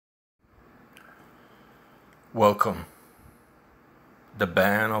Welcome, the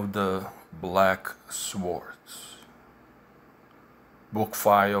Bane of the Black Swords, Book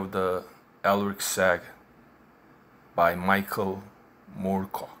 5 of the Elric Saga by Michael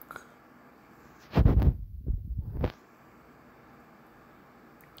Moorcock.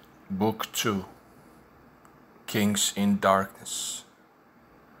 Book 2, Kings in Darkness.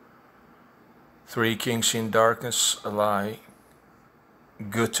 3 kings in darkness lie,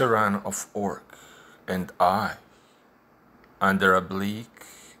 Guteran of Orc, and I, under a bleak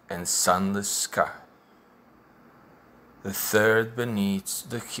and sunless sky, the third beneath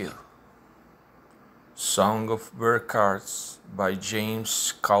the hill. Song of Burkhart's by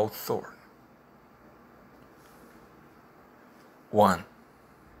James Cawthorne. 1.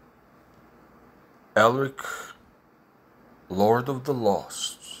 Elric, Lord of the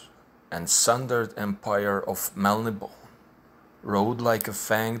Lost and sundered empire of Melnibone, rode like a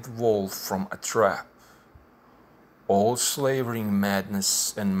fanged wolf from a trap, all slavering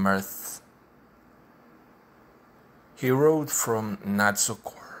madness and mirth. He rode from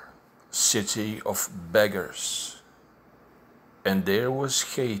Natsokor, city of beggars, and there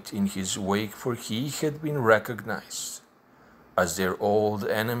was hate in his wake, for he had been recognized as their old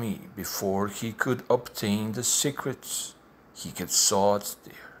enemy before he could obtain the secrets he had sought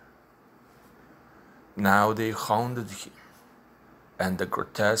there. Now they hounded him, and the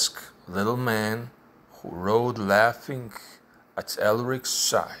grotesque little man who rode laughing at Elric's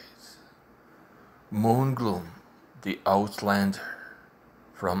side, Moongloom the Outlander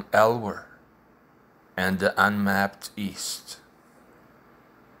from Elwar and the unmapped East.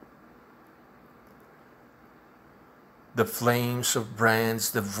 The flames of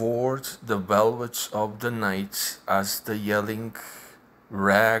brands devoured the velvet of the night as the yelling,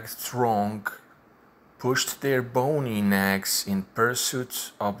 ragged throng pushed their bony nags in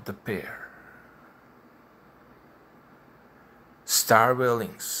pursuit of the pair.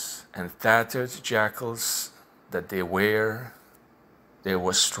 Starvelings and tattered jackals that they were, there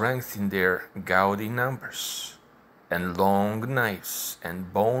was strength in their gaudy numbers, and long knives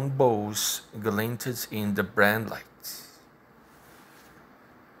and bone bows glinted in the brandlight.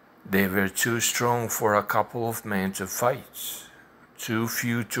 They were too strong for a couple of men to fight, too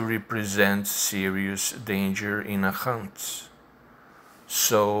few to represent serious danger in a hunt.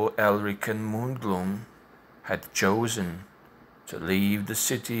 So Elric and Moongloom had chosen to leave the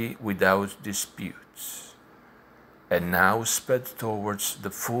city without disputes, and now sped towards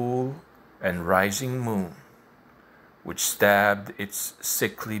the full and rising moon, which stabbed its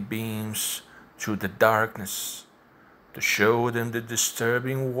sickly beams through the darkness to show them the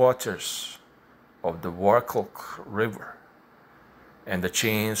disturbing waters of the Warklock River and the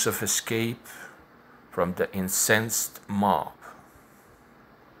chance of escape from the incensed mob.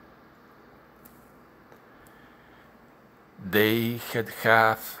 They had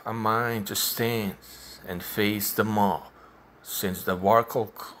half a mind to stand and face the mob, since the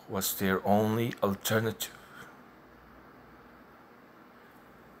Warklock was their only alternative.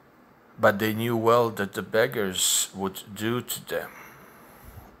 But they knew well that the beggars would do to them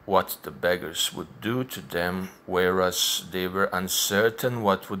what the beggars would do to them, whereas they were uncertain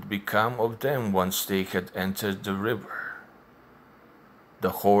what would become of them once they had entered the river. The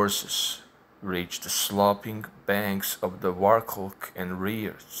horses reached the sloping banks of the Warklock and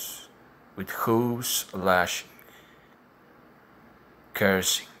reared, with hooves lashing.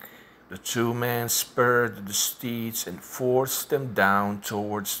 Cursing, the two men spurred the steeds and forced them down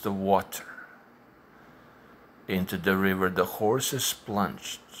towards the water. Into the river the horses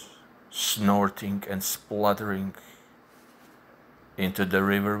plunged, snorting and spluttering, into the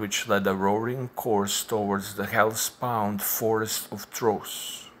river which led a roaring course towards the hell-spawned forest of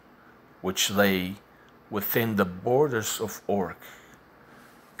Tros, which lay within the borders of Orc,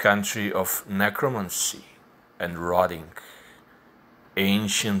 country of necromancy and rotting,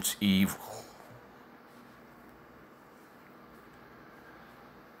 ancient evil.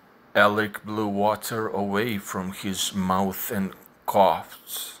 Elric blew water away from his mouth and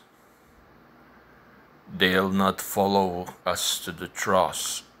coughed. They'll not follow us to the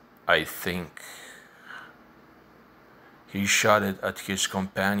Tross, I think. He shouted at his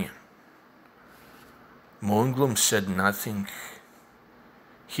companion. Moongloom said nothing.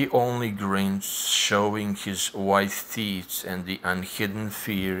 He only grinned, showing his white teeth and the unhidden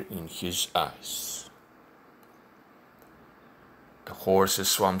fear in his eyes. The horses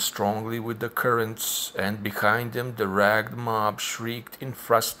swam strongly with the currents, and behind them the ragged mob shrieked in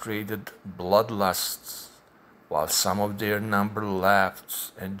frustrated bloodlust, while some of their number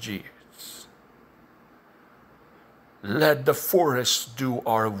laughed and jeered. Let the forest do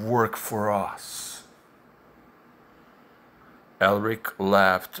our work for us, Elric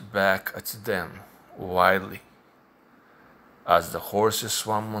laughed back at them wildly as the horses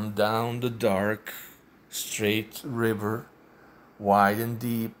swam on down the dark, straight river, wide and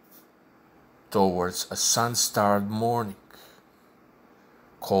deep, towards a sun-starred morning,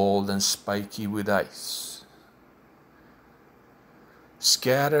 cold and spiky with ice.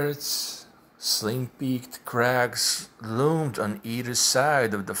 Scattered, slim-peaked crags loomed on either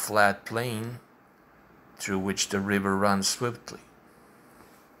side of the flat plain through which the river runs swiftly.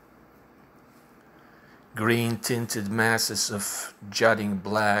 Green-tinted masses of jutting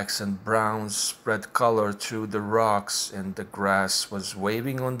blacks and browns spread color through the rocks, and the grass was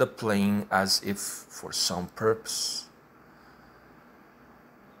waving on the plain as if for some purpose.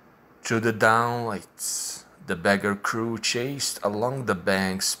 Through the downlights, the beggar crew chased along the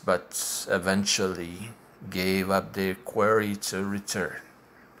banks, but eventually gave up their quarry to return,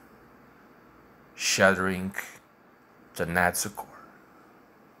 shuddering to Natsukor.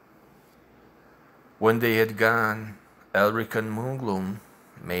 When they had gone, Elric and Moongloom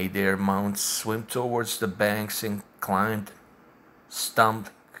made their mounts swim towards the banks and climbed,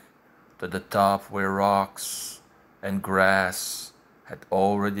 stumbling to the top where rocks and grass had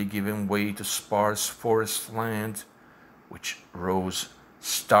already given way to sparse forest land, which rose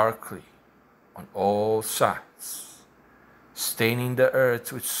starkly on all sides, staining the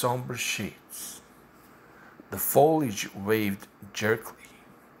earth with somber shades. The foliage waved jerkily,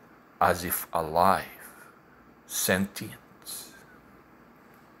 as if alive, sentient.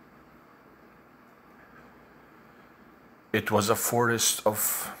 It was a forest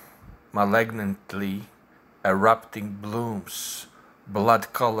of malignantly erupting blooms,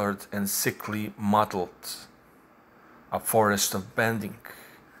 blood-colored and sickly mottled. A forest of bending,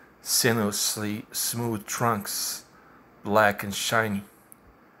 sinuously smooth trunks, black and shiny.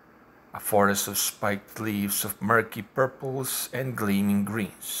 A forest of spiked leaves of murky purples and gleaming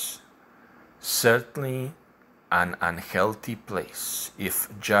greens. Certainly an unhealthy place, if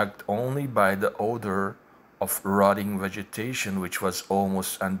judged only by the odor of rotting vegetation, which was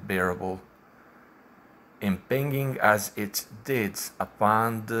almost unbearable, impinging as it did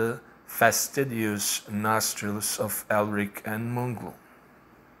upon the fastidious nostrils of Elric and Moongloom.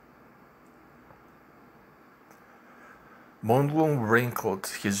 Moongloom wrinkled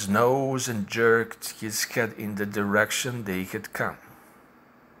his nose and jerked his head in the direction they had come.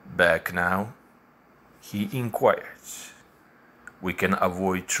 Back now? He inquired. We can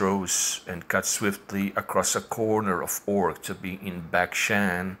avoid throws and cut swiftly across a corner of Orc to be in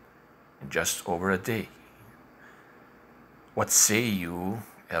Bakshan in just over a day. What say you,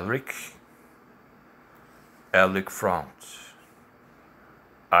 Elric? Elric frowned.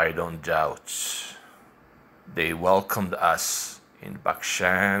 I don't doubt. They welcomed us in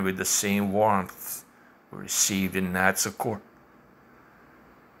Bakshan with the same warmth we received in Natsukor.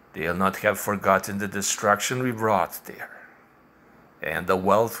 They'll not have forgotten the destruction we brought there, and the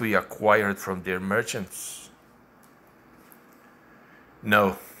wealth we acquired from their merchants.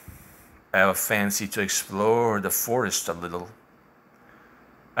 No, I have a fancy to explore the forest a little.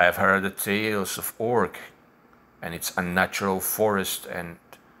 I have heard the tales of Orc and its unnatural forest, and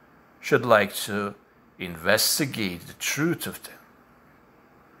should like to investigate the truth of them.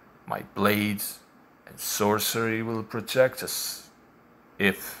 My blade and sorcery will protect us,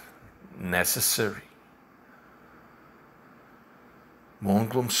 if necessary.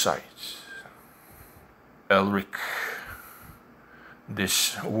 Moongloom sighed. Elric,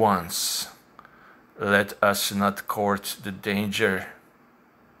 this once, let us not court the danger.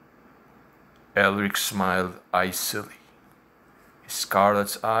 Elric smiled icily. His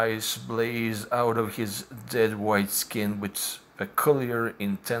scarlet eyes blazed out of his dead white skin with peculiar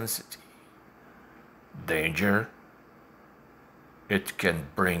intensity. Danger? It can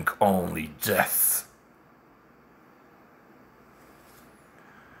bring only death.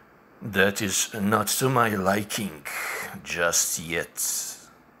 That is not to my liking just yet,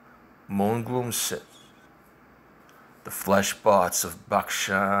 Moongloom said. The flesh pots of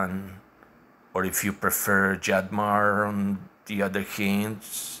Bakshan, or if you prefer Jadmar on the other hand.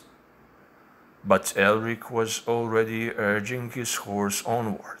 But Elric was already urging his horse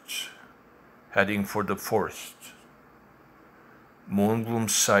onwards, heading for the forest. Moongloom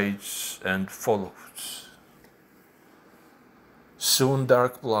sighed and followed. Soon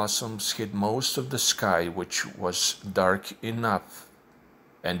dark blossoms hid most of the sky, which was dark enough,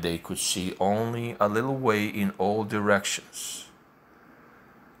 and they could see only a little way in all directions.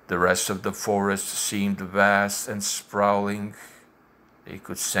 The rest of the forest seemed vast and sprawling. They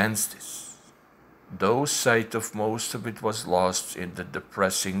could sense this, though sight of most of it was lost in the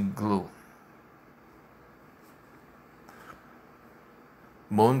depressing gloom.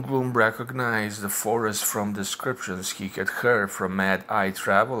 Moongloom recognized the forest from descriptions he had heard from mad-eyed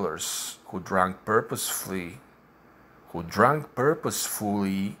travelers who drank purposefully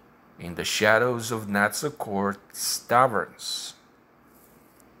in the shadows of Natsukort's taverns.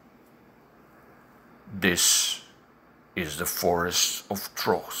 This is the forest of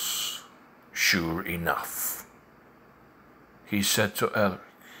Tross, sure enough, he said to Elric.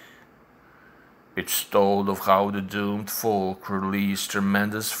 It's told of how the doomed folk released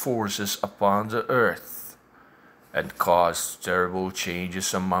tremendous forces upon the earth and caused terrible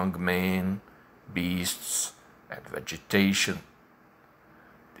changes among men, beasts, and vegetation.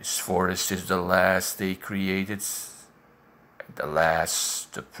 This forest is the last they created and the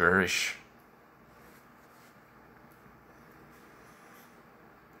last to perish.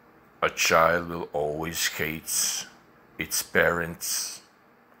 A child will always hate its parents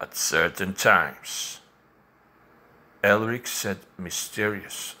at certain times, Elric said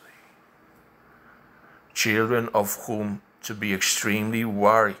mysteriously. Children of whom to be extremely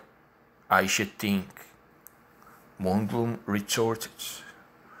wary, I should think, Moongloom retorted.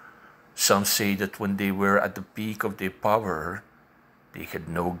 Some say that when they were at the peak of their power, they had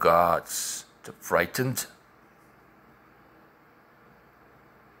no gods to frighten them.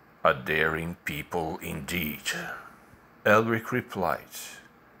 A daring people indeed, Elric replied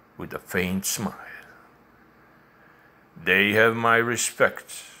with a faint smile. They have my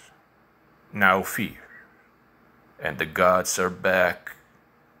respect, now fear, and the gods are back,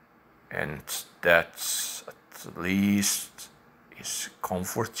 and that at least is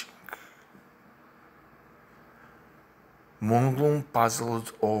comforting. Moongloom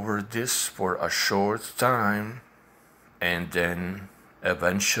puzzled over this for a short time, and then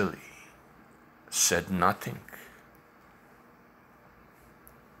eventually said nothing.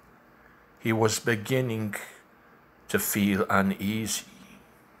 He was beginning to feel uneasy.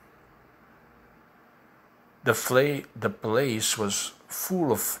 The place was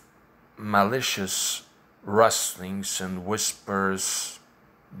full of malicious rustlings and whispers,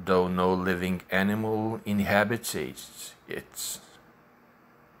 though no living animal inhabited it.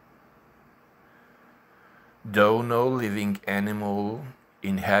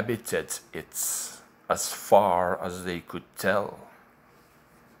 As far as they could tell.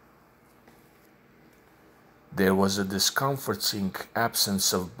 There was a discomforting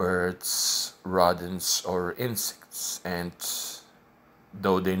absence of birds, rodents, or insects, and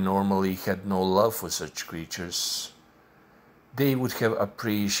though they normally had no love for such creatures, they would have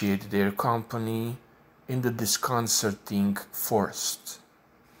appreciated their company in the disconcerting forest.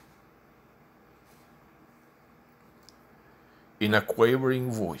 In a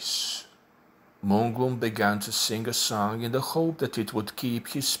quavering voice, Moongloom began to sing a song in the hope that it would keep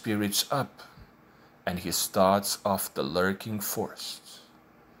his spirits up and his thoughts off the lurking forest.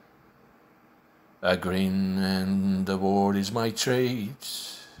 A grin and the word is my trade.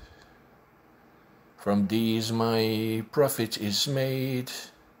 From these my profit is made.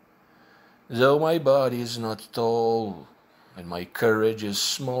 Though my body is not tall and my courage is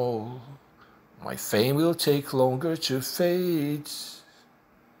small, my fame will take longer to fade.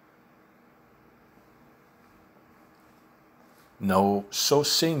 So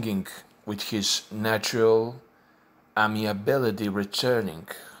singing, with his natural amiability returning,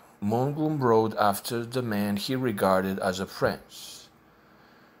 Moongloom rode after the man he regarded as a friend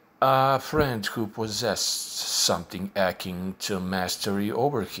who possessed something akin to mastery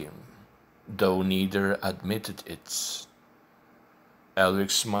over him, though neither admitted it.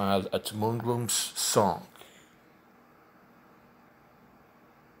 Elric smiled at Moongloom's song.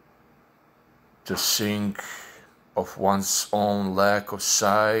 To sing of one's own lack of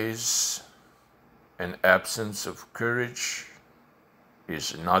size and absence of courage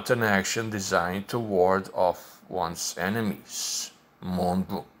is not an action designed to ward off one's enemies,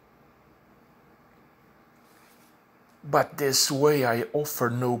 Moongloom. But this way I offer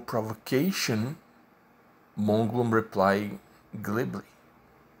no provocation, Moongloom replied glibly.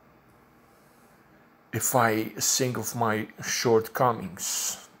 If I sing of my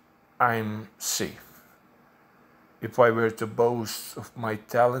shortcomings, I'm safe. If I were to boast of my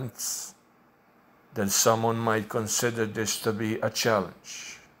talents, then someone might consider this to be a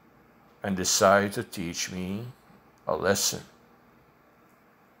challenge and decide to teach me a lesson.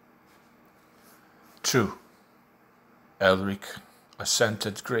 True, Elric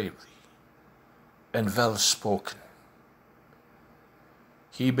assented gravely and well spoken.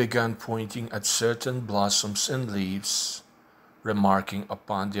 He began pointing at certain blossoms and leaves, remarking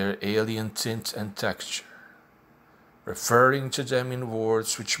upon their alien tint and texture. referring to them in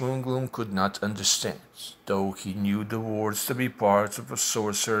words which Munglum could not understand, though he knew the words to be part of a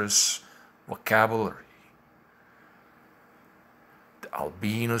sorcerer's vocabulary. The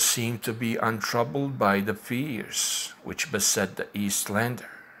albino seemed to be untroubled by the fears which beset the Eastlander,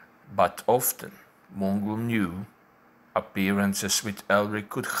 but often, Munglum knew, appearances with Elric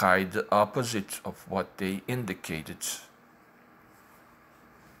could hide the opposite of what they indicated.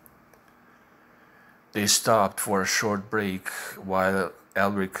 They stopped for a short break while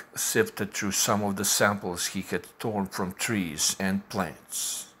Elric sifted through some of the samples he had torn from trees and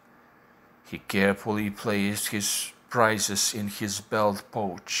plants. He carefully placed his prizes in his belt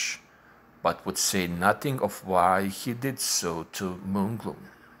pouch, but would say nothing of why he did so to Munglum.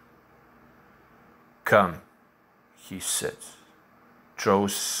 "Come," he said,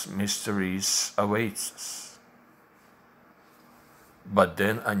 "Troth's mysteries awaits us." But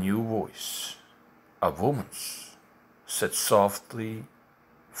then a new voice, a woman's, said softly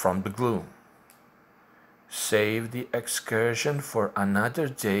from the gloom, "Save the excursion for another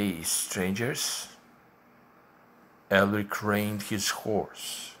day, strangers." Elric reined his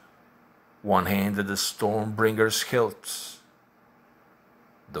horse, one hand at the Stormbringer's hilt.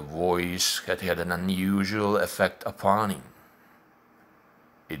 The voice had had an unusual effect upon him.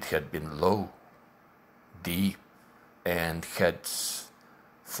 It had been low, deep, and had,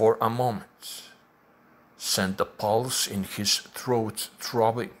 for a moment, sent the pulse in his throat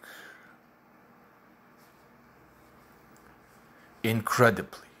throbbing.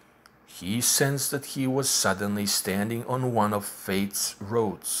 Incredibly, he sensed that he was suddenly standing on one of fate's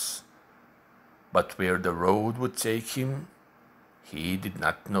roads, but where the road would take him, he did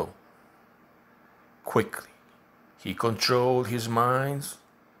not know. Quickly, he controlled his mind,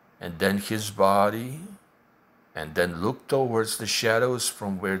 and then his body, and then looked towards the shadows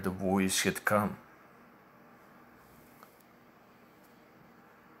from where the voice had come.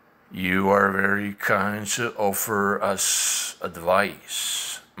 "You are very kind to offer us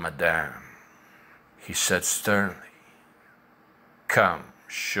advice, madame," he said sternly. "Come,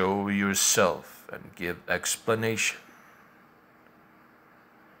 show yourself and give explanation."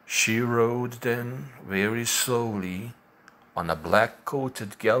 She rode then very slowly on a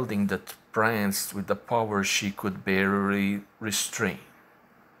black-coated gelding that pranced with a power she could barely restrain.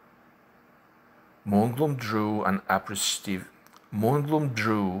 Munglum drew an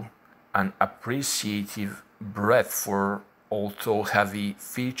appreciative breath, for although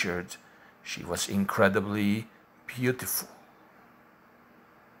heavy-featured, she was incredibly beautiful.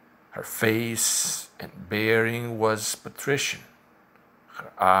 Her face and bearing was patrician.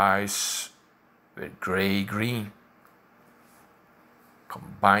 Her eyes were gray-green,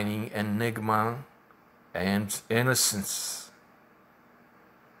 combining enigma and innocence.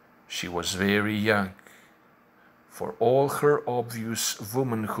 She was very young. For all her obvious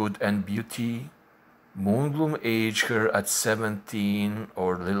womanhood and beauty, Munglum aged her at 17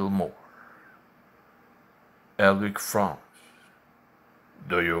 or little more. Elric frowned.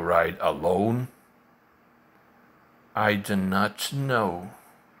 "Do you ride alone?" "I do not know,"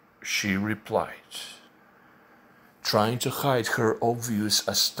 she replied, trying to hide her obvious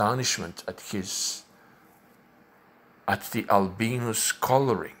astonishment at the albino's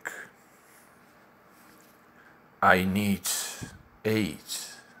coloring. "I need aid,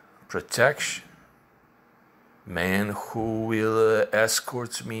 protection, men who will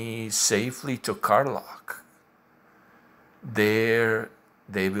escort me safely to Karlach. There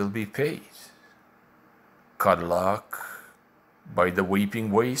they will be paid. Karlach, by the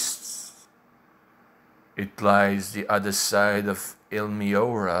Weeping Wastes. It lies the other side of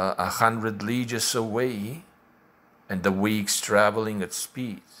Ilmiora, 100 leagues away, and the weeks traveling at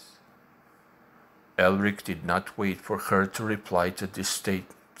speed." Elric did not wait for her to reply to this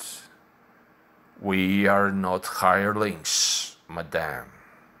statement. "We are not hirelings, madame."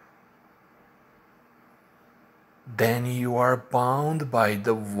 "Then you are bound by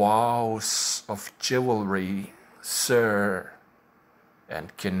the vows of chivalry, sir,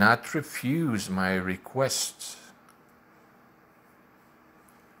 and cannot refuse my request."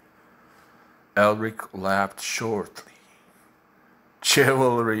 Elric laughed shortly.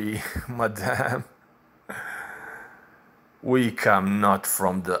 "Chivalry, madame? We come not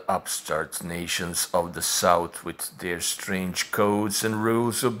from the upstart nations of the south with their strange codes and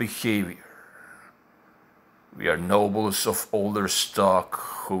rules of behavior. We are nobles of older stock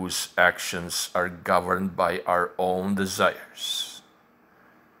whose actions are governed by our own desires.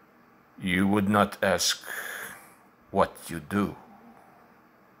 You would not ask what you do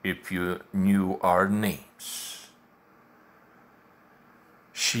if you knew our names."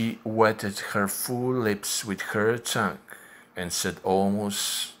 She wetted her full lips with her tongue and said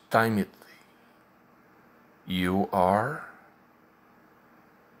almost timidly, "You are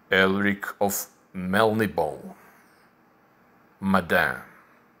Elric of Melnibone, Madame."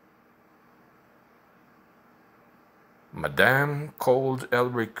 Madame called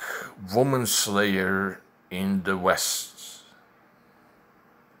Elric woman slayer in the west.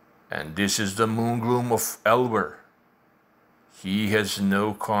 And this is the moongloom of Elwer. He has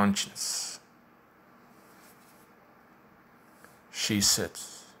no conscience. She said,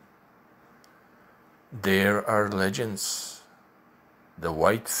 "There are legends. The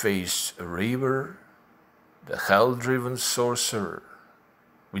white-faced reaver, the hell-driven sorcerer,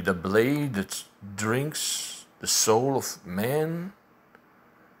 with a blade that drinks the soul of man."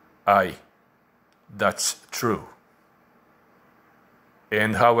 Aye, that's true.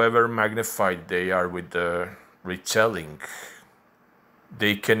 And however magnified they are with the retelling,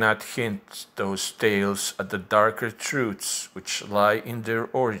 they cannot hint those tales at the darker truths which lie in their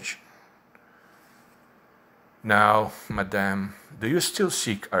origin. Now, Madame, do you still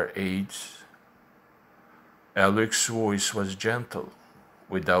seek our aid? Elric's voice was gentle,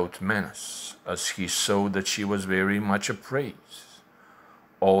 without menace, as he saw that she was very much afraid,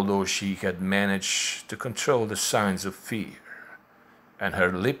 although she had managed to control the signs of fear, and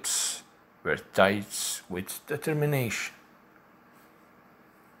her lips were tight with determination.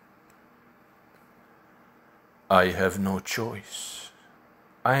 "I have no choice.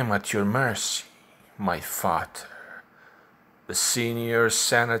 I am at your mercy. My father, the senior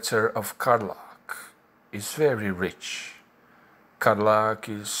senator of Karlak, is very rich. Karlak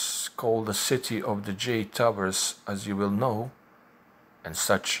is called the city of the Jade Towers, as you will know, and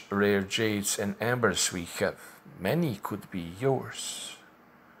such rare jades and ambers we have, many could be yours."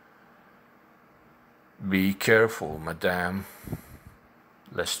 "Be careful, Madame,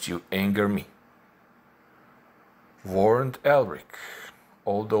 lest you anger me," warned Elric,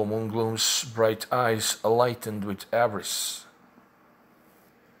 although Moongloom's bright eyes lightened with avarice.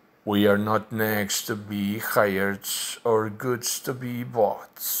 "We are not nags to be hired or goods to be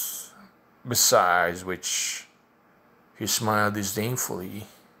bought. Besides which," he smiled disdainfully,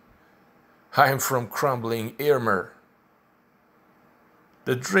 "I am from crumbling Irmer,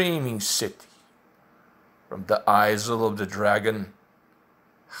 the dreaming city, from the Isle of the Dragon,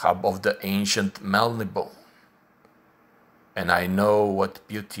 hub of the ancient Melnibone, and I know what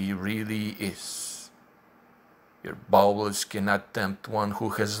beauty really is. Your baubles cannot tempt one who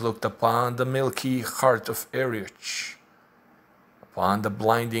has looked upon the milky heart of Eriuch, upon the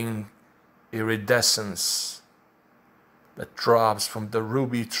blinding iridescence that drops from the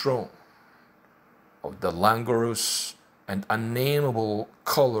ruby throne, of the languorous and unnameable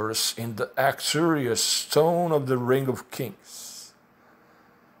colors in the axurious stone of the Ring of Kings.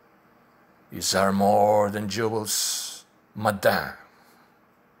 These are more than jewels, Madame.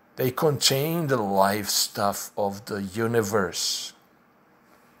 They contain the life stuff of the universe."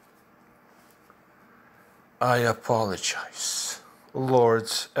 "I apologize, Lord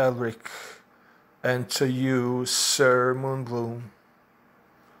Elric, and to you, Sir Moongloom."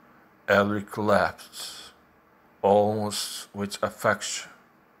 Elric laughed, almost with affection.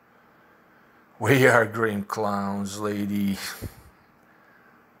 "We are grim clowns, lady,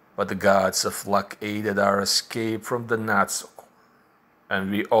 but the gods of luck aided our escape from the Nazgûl, and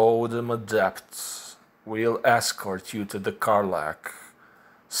we owe them a debt. We'll escort you to the Karlak,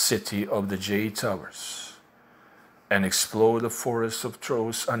 city of the Jade Towers, and explore the Forest of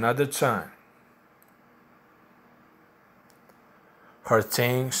Throws another time." Her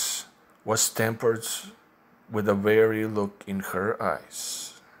thanks was tempered with a weary look in her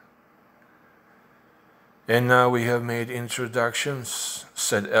eyes. "And now we have made introductions,"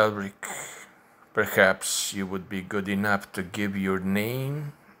 said Elric. "Perhaps you would be good enough to give your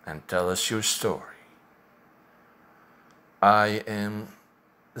name and tell us your story." "I am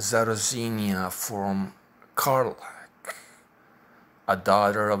Zarosinia from Karlak, a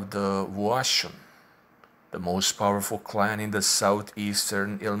daughter of the Wuashun, the most powerful clan in the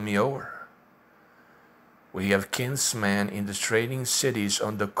southeastern Ilmior. We have kinsmen in the trading cities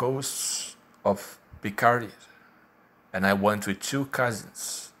on the coasts of Picardia, and I went with 2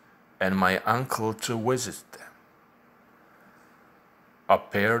 cousins and my uncle to visit them. A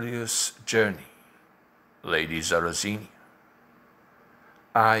perilous journey, Lady Zarosinia.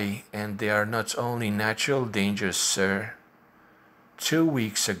 Aye, and they are not only natural dangers, sir. 2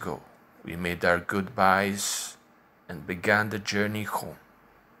 weeks ago, we made our goodbyes and began the journey home.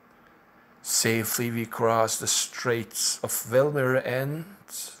 Safely we crossed the straits of Velmir, and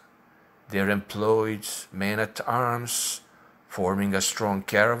there employed men-at-arms forming a strong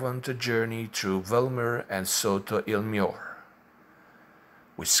caravan to journey through Velmer and Soto Ilmior.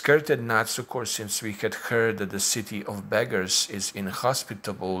 We skirted Natsukor since we had heard that the city of beggars is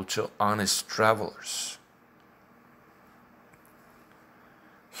inhospitable to honest travelers.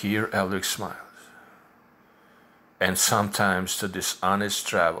 Here Elric smiled. And sometimes to dishonest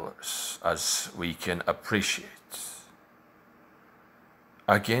travelers, as we can appreciate.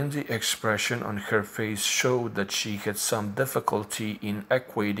 Again, the expression on her face showed that she had some difficulty in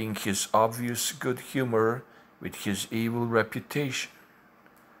equating his obvious good humor with his evil reputation.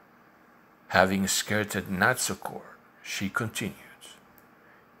 Having skirted Natsukor, she continued,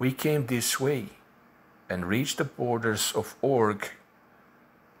 "We came this way and reached the borders of Org,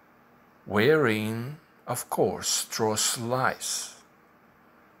 wherein, of course, Tross lies.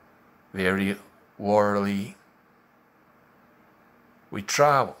 Very warily we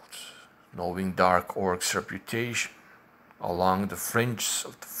traveled, knowing Dark Orc's reputation, along the fringes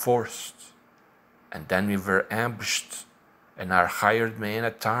of the forest, and then we were ambushed, and our hired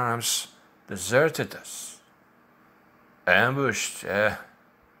men-at-arms deserted us." "Ambushed, eh?"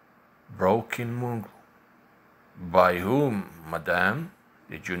 broke in Mungo. "By whom, madame?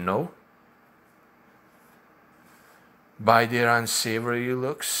 Did you know?" "By their unsavory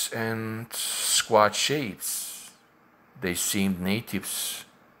looks and squat shapes. They seemed natives.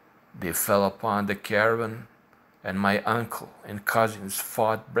 They fell upon the caravan, and my uncle and cousins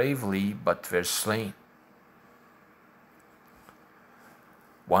fought bravely but were slain.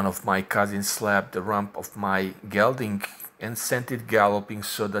 One of my cousins slapped the rump of my gelding and sent it galloping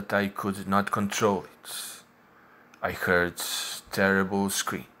so that I could not control it. I heard terrible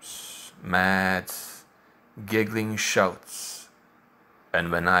screams, mad, giggling shouts,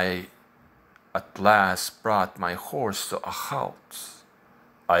 and when I at last brought my horse to a halt,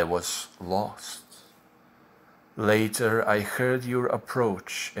 I was lost. Later I heard your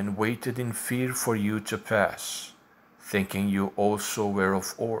approach and waited in fear for you to pass, thinking you also were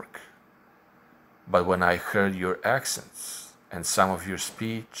of Orc. But when I heard your accents and some of your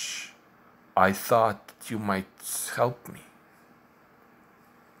speech, I thought that you might help me."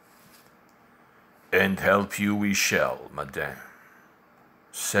 "And help you we shall, madame,"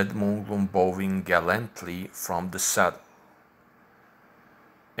 said Munglum, bowing gallantly from the saddle.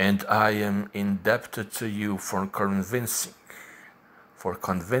 "And I am indebted to you for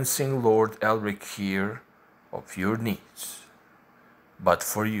convincing Lord Elric here of your needs. But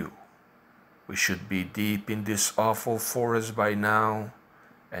for you, we should be deep in this awful forest by now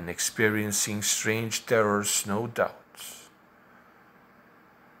and experiencing strange terrors, no doubt.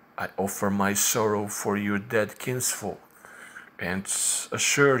 I offer my sorrow for your dead kinsfolk and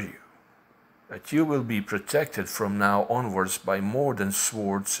assure you that you will be protected from now onwards by more than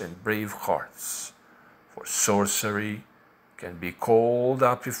swords and brave hearts, for sorcery can be called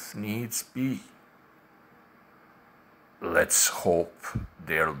up if needs be." "Let's hope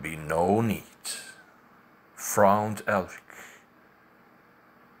there'll be no need," frowned Elric.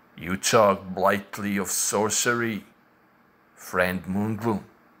 "You talk blithely of sorcery, friend Moongloom.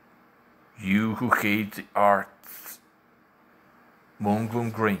 You who hate the art."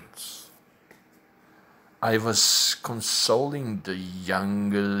 Moongloom grins. "I was consoling the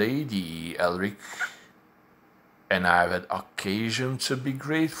young lady, Elric, and I've had occasion to be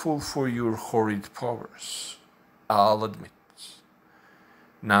grateful for your horrid powers, I'll admit.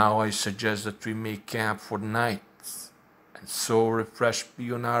 Now I suggest that we make camp for the night, and so refreshed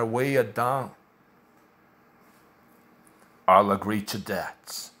be on our way at dawn." "I'll agree to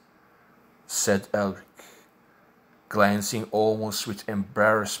that," said Elric, glancing almost with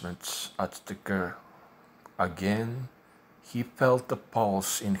embarrassment at the girl. Again he felt the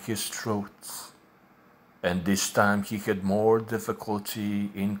pulse in his throat, and this time he had more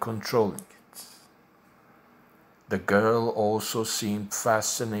difficulty in controlling it. The girl also seemed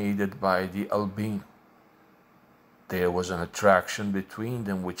fascinated by the albino. There was an attraction between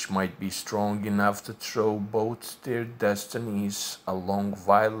them which might be strong enough to throw both their destinies along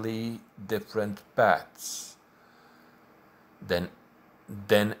wildly different paths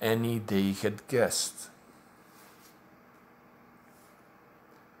than any they had guessed.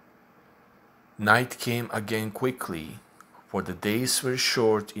 Night came again quickly, for the days were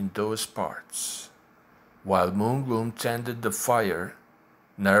short in those parts. While Moongloom tended the fire,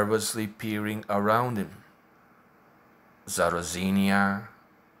 nervously peering around him, Zarozenia,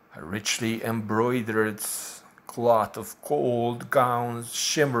 a richly embroidered cloth of gold gowns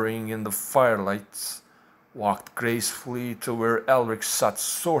shimmering in the firelight, walked gracefully to where Elric sat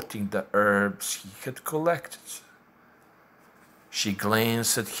sorting the herbs he had collected. She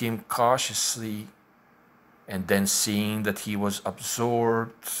glanced at him cautiously and then seeing that he was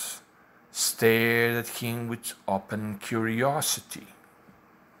absorbed, stared at him with open curiosity.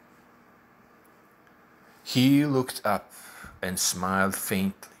 He looked up and smiled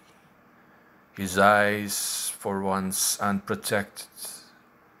faintly, his eyes for once unprotected,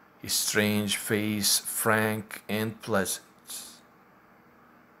 his strange face frank and pleasant.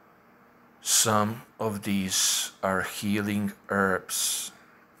 "Some of these are healing herbs,"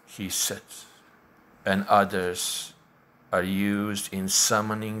 he said, "and others are used in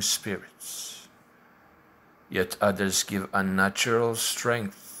summoning spirits. Yet others give unnatural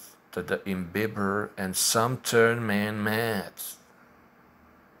strength to the imbiber, and some turn men mad.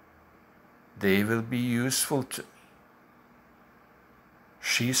 They will be useful to me."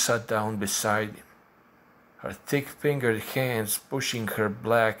 She sat down beside him, her thick-fingered hands pushing her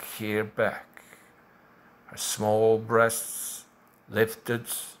black hair back. Her small breasts lifted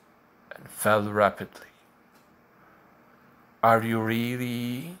and fell rapidly. "Are you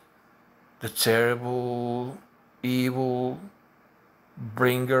really the terrible, evil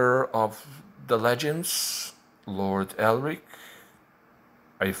bringer of the legends, Lord Elric?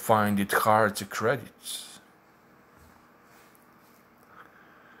 I find it hard to credit."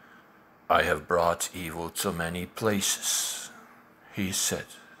 "I have brought evil to many places," he said,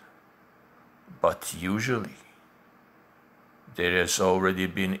 "but usually there has already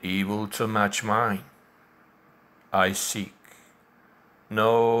been evil to match mine. I seek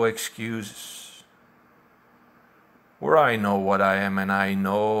no excuses. For I know what I am, and I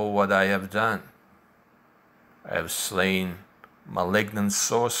know what I have done. I have slain malignant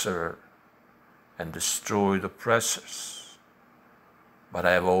sorcerer and destroyed oppressors. But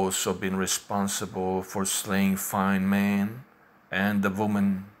I have also been responsible for slaying fine man and the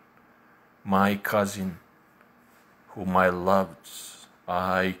woman, my cousin, whom I loved,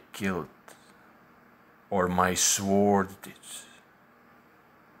 I killed, or my sword did.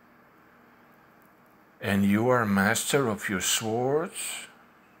 And you are master of your swords?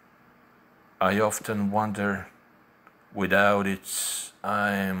 I often wonder, without it, I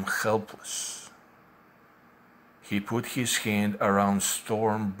am helpless." He put his hand around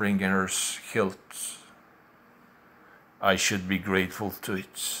Stormbringer's hilt. "I should be grateful to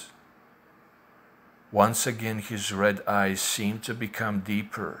it." Once again his red eyes seemed to become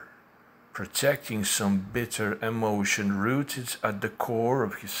deeper, protecting some bitter emotion rooted at the core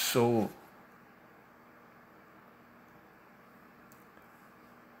of his soul.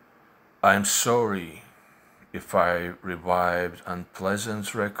 "I am sorry if I revived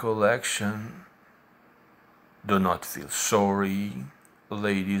unpleasant recollection." "Do not feel sorry,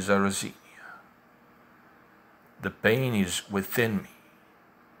 Lady Zarosinia. The pain is within me.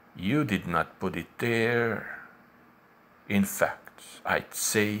 You did not put it there. In fact, I'd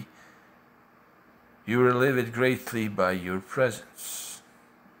say you relieve it greatly by your presence."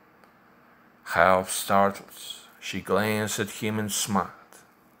 Half startled, she glanced at him and smiled.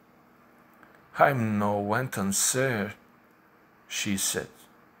 "I'm no wanton, sir," she said,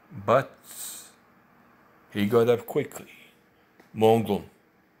 "but—" He got up quickly. "Monglum,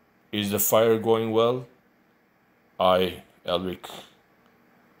 is the fire going well?" "Aye, Elric.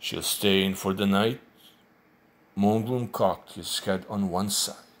 She'll stay in for the night?" Monglum cocked his head on one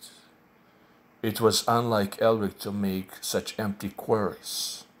side. It was unlike Elric to make such empty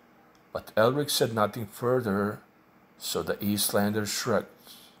queries, but Elric said nothing further, so the Eastlander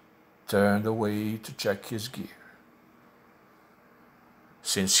shrugged, turned away to check his gear.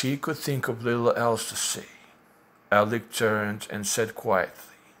 Since he could think of little else to say, Elric turned and said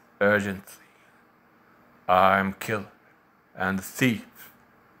quietly, urgently, "I'm killer and thief,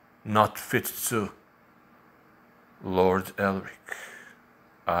 not fit to—" "Lord Elric,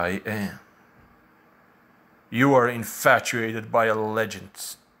 I am." "You are infatuated by a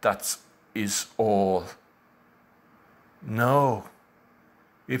legend, that is all." "No,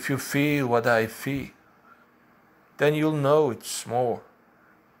 if you feel what I feel, then you'll know it's more.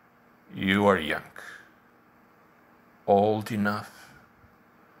 You are young, old enough.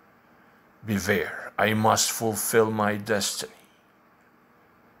 Beware, I must fulfill my destiny."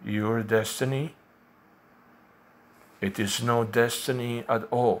 "Your destiny?" "It is no destiny at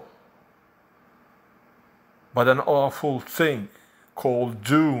all, but an awful thing called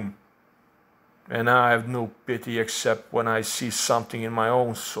doom. And I have no pity except when I see something in my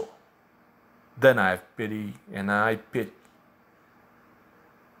own soul. Then I have pity, and I pity.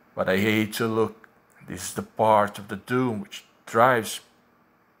 But I hate to look. This is the part of the doom which drives me,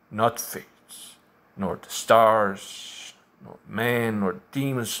 not fate, nor the stars, nor men, nor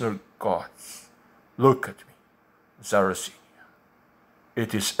demons, nor gods. Look at me, Zarosinia.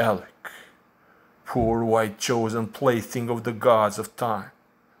 It is Elric, poor white chosen plaything of the gods of time,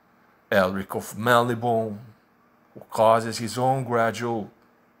 Elric of Melniboné, who causes his own gradual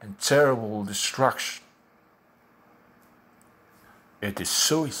and terrible destruction. It is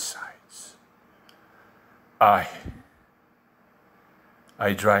suicides. I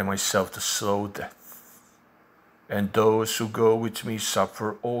drive myself to slow death, and those who go with me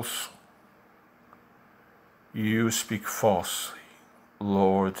suffer also. You speak falsely,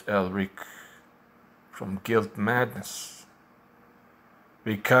 Lord Elric, from guilt madness.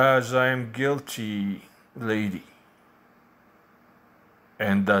 Because I am guilty, lady.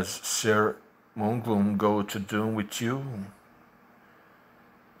 And does Sir Moongloom go to doom with you?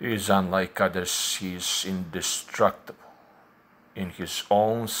 He is unlike others, he is indestructible in his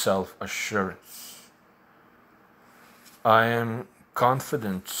own self-assurance. I am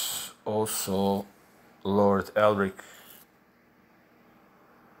confident also, Lord Elric,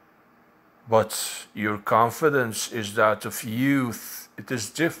 but your confidence is that of youth. It is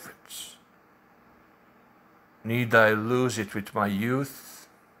different. Need I lose it with my youth?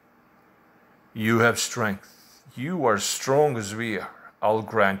 You have strength. You are strong as we are. I'll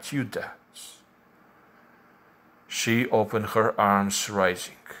grant you that. She opened her arms,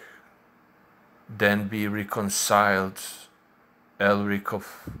 rising. Then be reconciled, Elric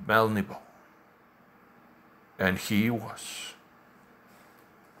of Melniboné. And he was.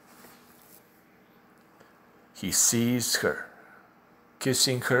 He seized her,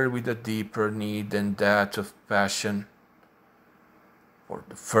 kissing her with a deeper need than that of passion. For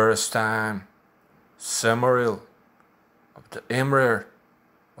the first time, Semaril of the Imrir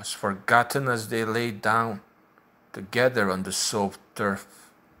was forgotten as they lay down together on the soft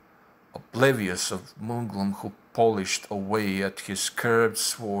turf, oblivious of Moongloom, who polished away at his curved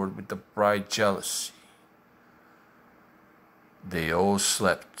sword with a bright jealousy. They all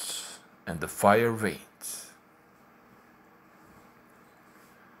slept, and the fire waned.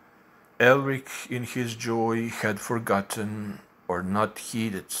 Elric, in his joy, had forgotten or not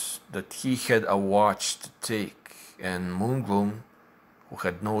heeded that he had a watch to take, and Moongloom, who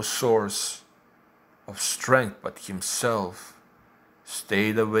had no source of strength but himself,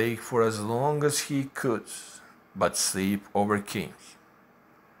 stayed awake for as long as he could, but sleep overcame him.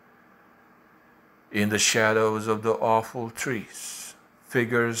 In the shadows of the awful trees,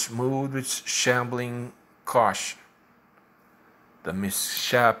 figures moved with shambling caution.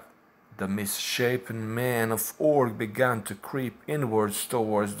 The misshapen man of Org began to creep inwards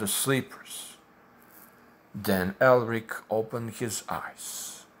towards the sleepers. Then Elric opened his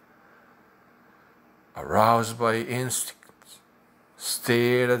eyes. Aroused by instinct,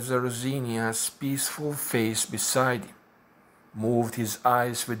 stared at Rosinia's peaceful face beside him, moved his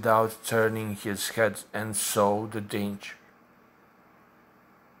eyes without turning his head, and saw the danger.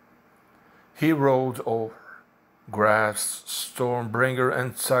 He rolled over, grasped Stormbringer,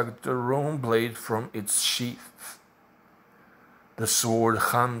 and tugged the rune blade from its sheath. The sword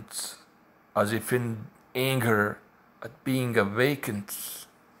hummed as if in anger at being awakened.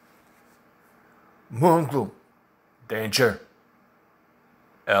 Moongloom, danger!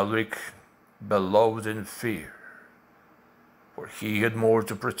 Elric bellowed in fear, for he had more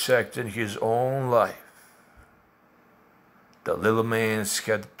to protect than his own life. The little man's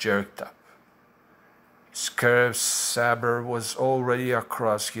head jerked up. His curved saber was already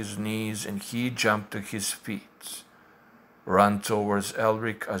across his knees, and he jumped to his feet, ran towards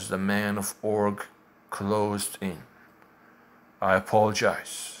Elric as the man of Org closed in. I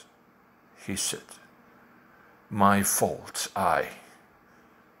apologize, he said. My fault,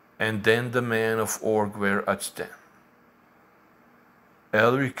 And then the men of Org were at them.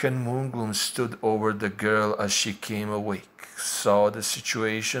 Elric and Moongloom stood over the girl as she came awake, saw the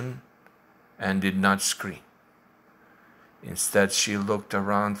situation, and did not scream. Instead, she looked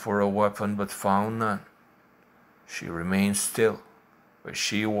around for a weapon but found none. She remained still where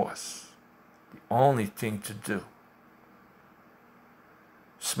she was, the only thing to do.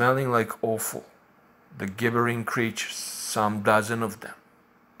 Smelling like offal, the gibbering creatures, some dozen of them,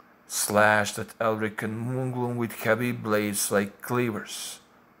 slashed at Elric and Moongloom with heavy blades like cleavers,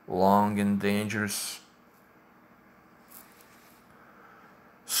 long and dangerous.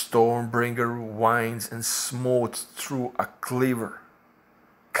 Stormbringer whined and smote through a cleaver,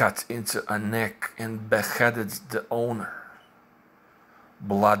 cut into a neck, and beheaded the owner.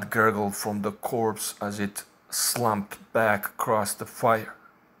 Blood gurgled from the corpse as it slumped back across the fire.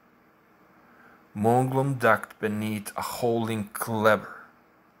 Moongloom ducked beneath a holding cleaver.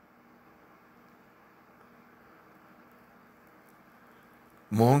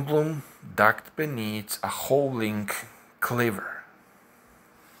 Moongloom ducked beneath a holding cleaver.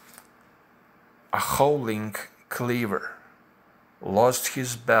 a howling cleaver, lost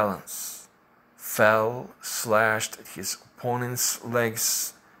his balance, fell, slashed at his opponent's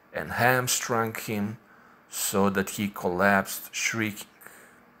legs, and hamstrung him so that he collapsed shrieking.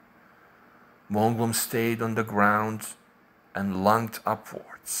 Monglum stayed on the ground and lunged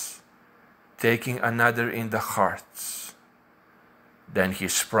upwards, taking another in the heart. Then he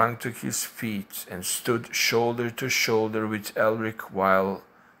sprang to his feet and stood shoulder to shoulder with Elric while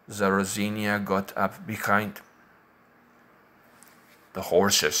Zarosinia got up behind him. "The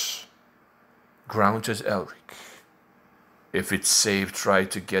horses," grunted Elric. "If it's safe, try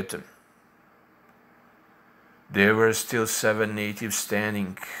to get them." There were still 7 natives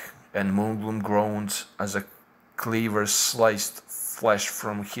standing, and Monglum groaned as a cleaver sliced flesh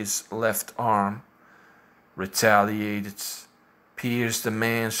from his left arm, retaliated, pierced the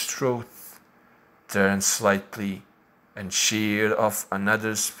man's throat, turned slightly, and sheared off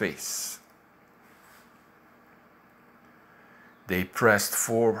another's face. They pressed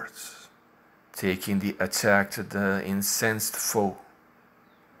forward, taking the attack to the incensed foe.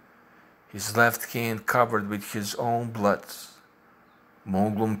 His left hand covered with his own blood,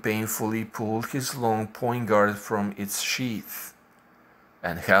 Monglum painfully pulled his long poignard from its sheath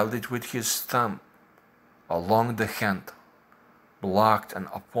and held it with his thumb along the handle, blocked an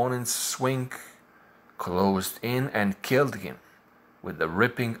opponent's swing, closed in and killed him with the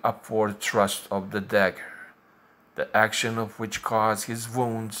ripping upward thrust of the dagger, the action of which caused his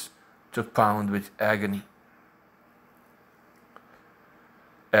wounds to pound with agony.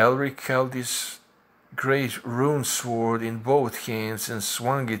 Elric held his great rune sword in both hands and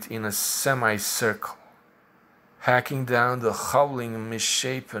swung it in a semicircle, hacking down the howling,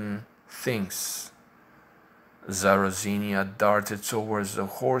 misshapen things. Zarosinia darted towards the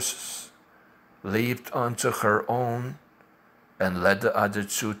horses, leaped onto her own, and led the other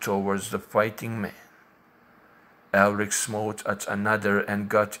two towards the fighting man. Elric smote at another and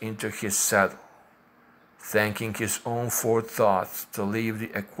got into his saddle, thanking his own forethought to leave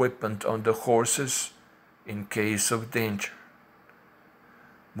the equipment on the horses in case of danger.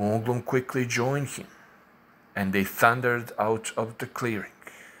 Monglum quickly joined him, and they thundered out of the clearing.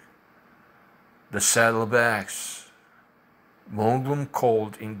 "The saddlebags," Monglum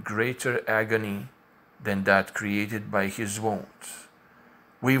called in greater agony than that created by his wound.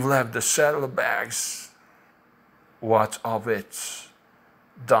 "We've left the saddlebags." "What of it?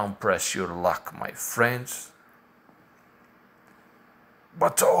 Don't press your luck, my friends."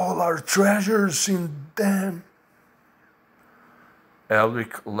 "But all our treasures in them."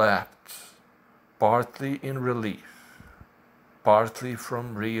 Elric laughed, partly in relief, partly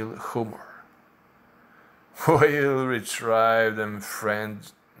from real humor. "We'll retrieve them,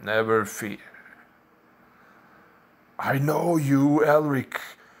 friend, never fear." "I know you, Elric.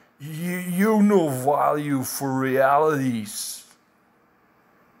 You know value for realities."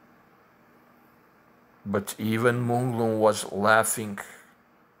 But even Monglum was laughing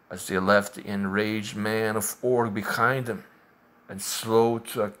as they left the enraged man of Orc behind them and slowed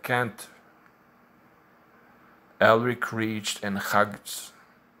to a canter. Elric reached and hugged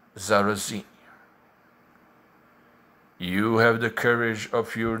Zarosinia. "You have the courage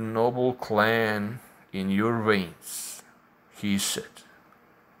of your noble clan in your veins," he said.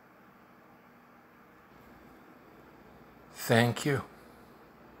 "Thank you,"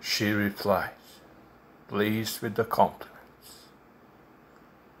 she replied, pleased with the compliments.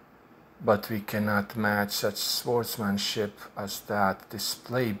 "But we cannot match such sportsmanship as that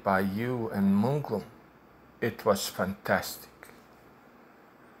displayed by you and Monglum. It was fantastic."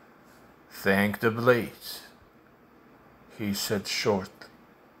 "Thank the blade," he said shortly.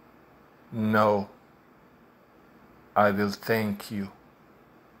 "No, I will thank you.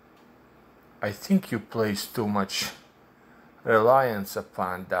 I think you place too much reliance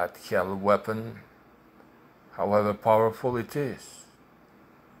upon that hell weapon, however powerful it is.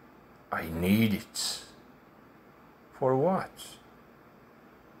 I need it." "For what?"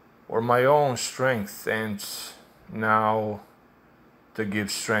 "For my own strength, and now to give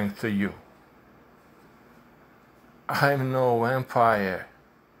strength to you." "I'm no vampire,"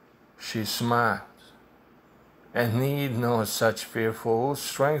 she smiled, "and need no such fearful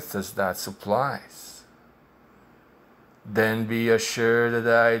strength as that supplies." "Then be assured that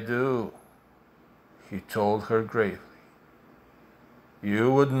I do," he told her gravely.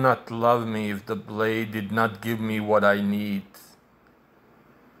 "You would not love me if the blade did not give me what I need.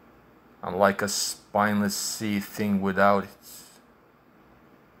 I'm like a spineless sea thing without it."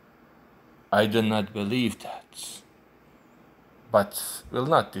 "I do not believe that, but will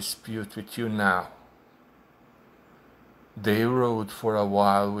not dispute with you now." They rode for a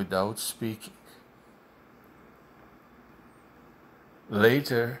while without speaking.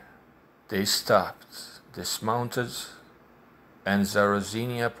 Later, they stopped, dismounted, and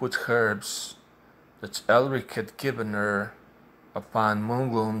Zarozenia put herbs that Elric had given her upon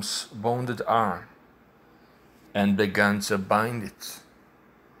Munglum's wounded arm and began to bind it.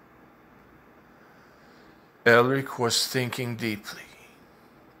 Elric was thinking deeply.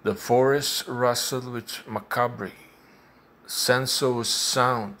 The forest rustled with macabre, sensuous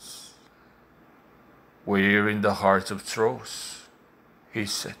sounds. "We're in the heart of Tros," he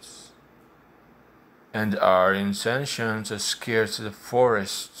said, "and our intention to scare to the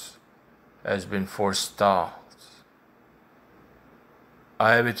forest has been forestalled.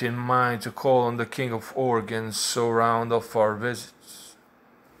 I have it in mind to call on the King of Org and so round off our visits."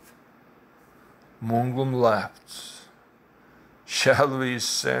 Munglum laughed. "Shall we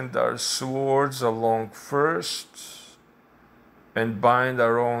send our swords along first and bind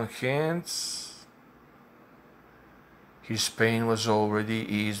our own hands?" His pain was already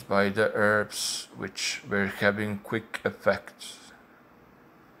eased by the herbs, which were having quick effect.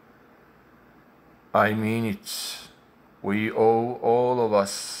 "I mean it. We owe, all of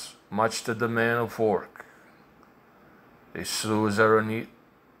us, much to the men of Orc. They slew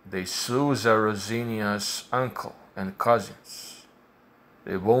Zarozenia's uncle and cousins.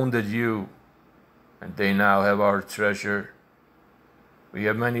 They wounded you, and they now have our treasure. We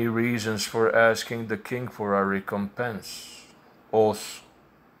have many reasons for asking the king for our recompense. Also,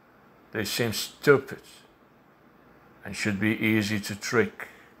 they seem stupid and should be easy to trick.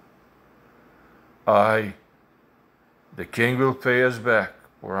 The king will pay us back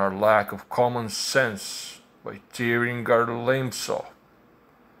for our lack of common sense by tearing our limbs off.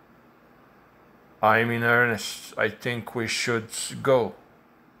 I'm in earnest. I think we should go.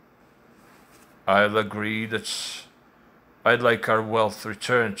 I'll agree that I'd like our wealth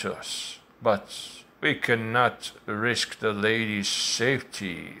returned to us, but we cannot risk the lady's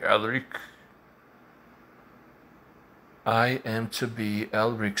safety, Elric." "I am to be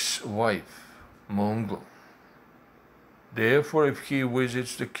Elric's wife, Munglum. Therefore, if he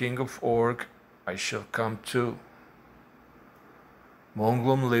visits the King of Org, I shall come too."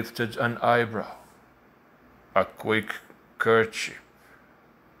 Munglum lifted an eyebrow. A quick curtsy.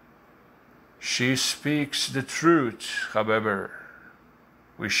 "She speaks the truth, however.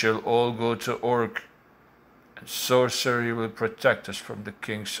 We shall all go to Org, and sorcery will protect us from the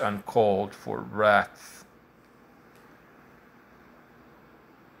king's uncalled for wrath."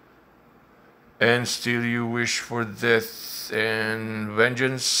 "And still you wish for death and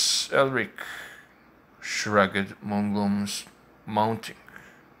vengeance, Elric?" shrugged Munglum's mounting.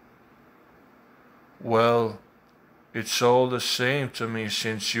 "Well, it's all the same to me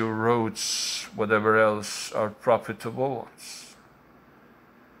since your roads, whatever else, are profitable ones.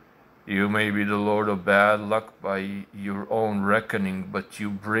 You may be the lord of bad luck by your own reckoning, but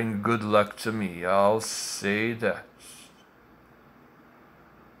you bring good luck to me, I'll say that.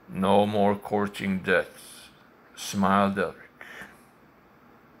 No more courting death," smiled Elric.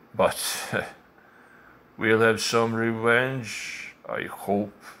 "But we'll have some revenge, I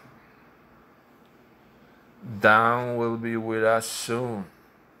hope. Dawn will be with us soon,"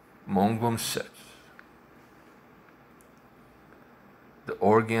 Munglum said. "The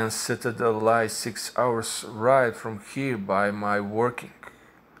Orgian citadel lies 6 hours' ride from here by my working.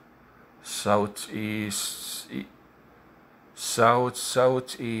 Southeast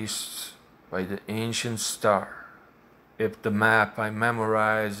by the ancient star, if the map I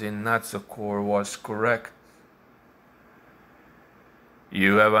memorized in Natsakor was correct."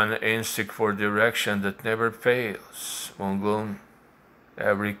 "You have an instinct for direction that never fails, Munglum.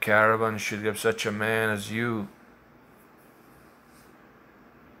 Every caravan should have such a man as you."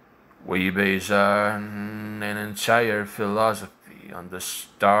 "We base an entire philosophy on the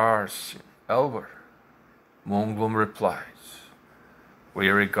stars in Elver," Munglum replied. "We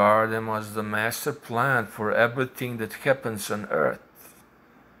regard them as the master plan for everything that happens on Earth.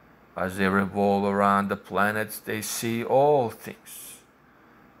 As they revolve around the planets, they see all things.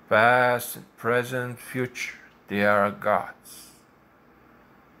 Past and present, future, they are gods.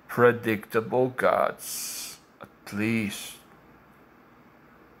 Predictable gods, at least,"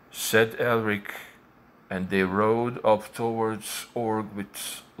 said Elric, and they rode up towards Org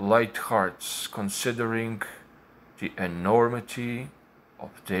with light hearts, considering the enormity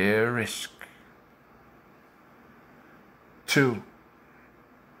of their risk. 2.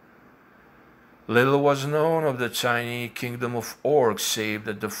 Little was known of the tiny kingdom of Org, save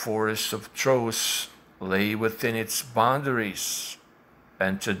that the forest of Tros lay within its boundaries,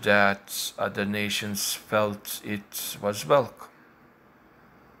 and to that other nations felt it was welcome.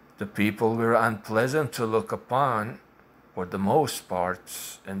 The people were unpleasant to look upon, for the most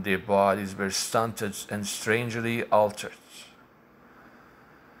part, and their bodies were stunted and strangely altered.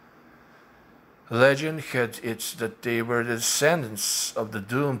 Legend had it that they were the descendants of the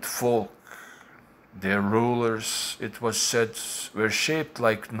doomed folk. Their rulers, it was said, were shaped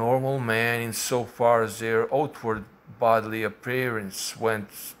like normal men insofar as their outward bodily appearance went,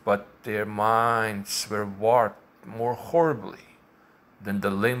 but their minds were warped more horribly than the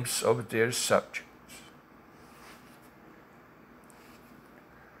limbs of their subjects.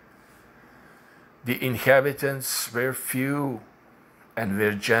 The inhabitants were few and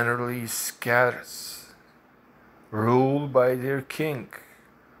were generally scattered, ruled by their king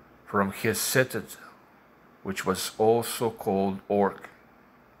from his citadel, which was also called Orc.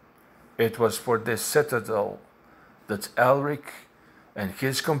 It was for this citadel that Elric and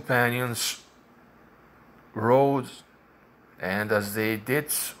his companions rode, and as they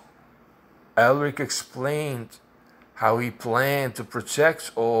did so, Elric explained how he planned to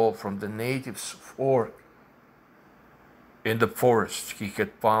protect all from the natives of Orc. In the forest, he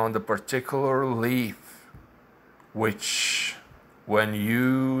had found a particular leaf which, when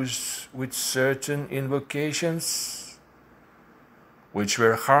used with certain invocations, which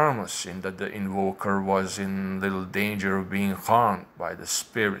were harmless in that the invoker was in little danger of being harmed by the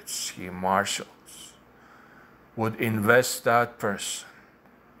spirits he marshals, would invest that person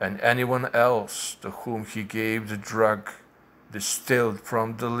and anyone else to whom he gave the drug distilled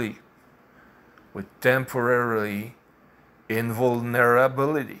from the leaf with temporarily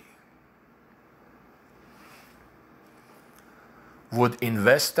invulnerability, would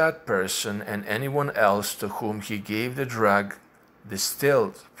invest that person and anyone else to whom he gave the drug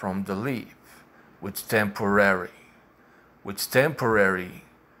distilled from the leaf with temporary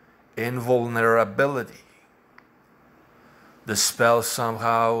invulnerability. The spell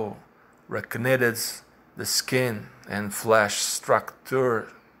somehow reknitted the skin and flesh structure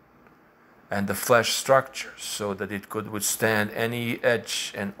so that it could withstand any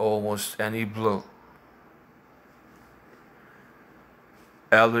edge and almost any blow.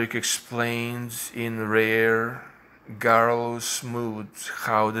 Elric explains in rare, garrulous mood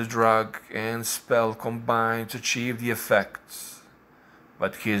how the drug and spell combine to achieve the effects,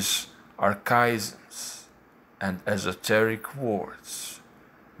 but his archaisms and esoteric words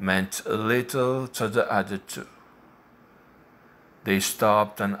meant little to the other two. They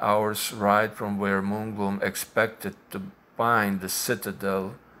stopped an hour's ride from where Moongloom expected to find the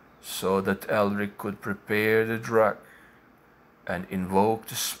citadel so that Elric could prepare the drug and invoke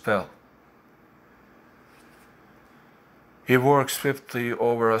the spell. He worked swiftly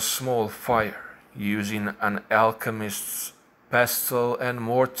over a small fire, using an alchemist's pestle and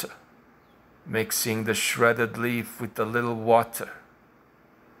mortar, mixing the shredded leaf with a little water.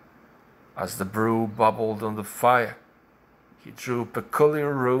 As the brew bubbled on the fire, he drew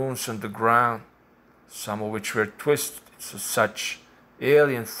peculiar runes on the ground, some of which were twisted into such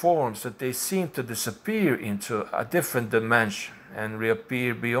alien forms that they seemed to disappear into a different dimension and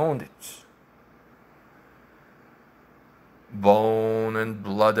reappear beyond it. Bone and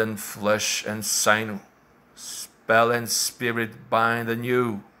blood and flesh and sinew, spell and spirit bind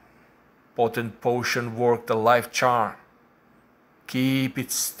anew, potent potion work the life charm, keep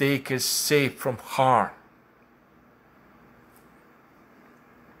its takers safe from harm.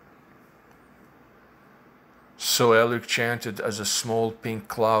 So Elric chanted as a small pink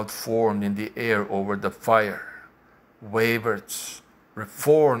cloud formed in the air over the fire, wavered,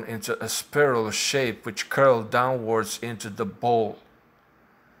 reformed into a spiral shape which curled downwards into the bowl.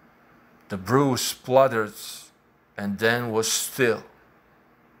 The brew spluttered and then was still.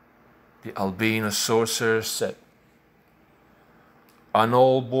 The albino sorcerer said, "An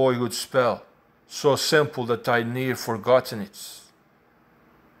old boyhood spell, so simple that I near forgotten it.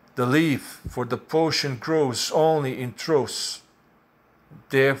 The leaf for the potion grows only in troughs,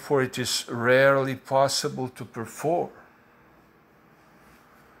 therefore it is rarely possible to perform."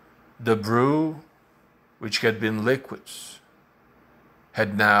 The brew, which had been liquids,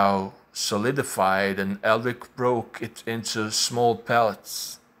 had now solidified, and Elric broke it into small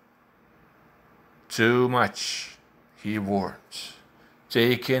pellets. "Too much," he warned.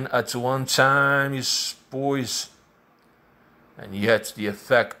 "Taken at one time is poison, and yet the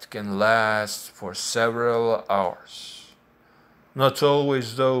effect can last for several hours. Not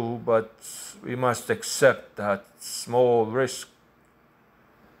always though, but we must accept that small risk."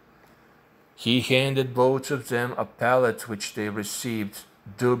 He handed both of them a pellet which they received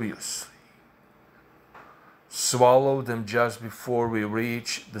dubiously. "Swallow them just before we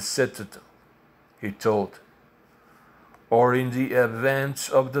reach the citadel," he told them, "or in the event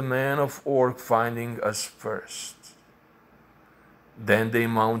of the man of Orc finding us first. Then they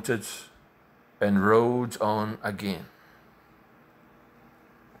mounted and rode on again.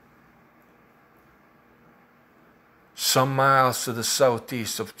 Some miles to the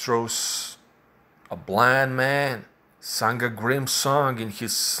southeast of Tros, a blind man sang a grim song in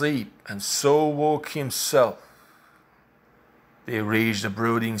his sleep and so woke himself. They reached the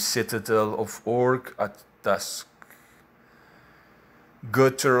brooding citadel of Orc at dusk.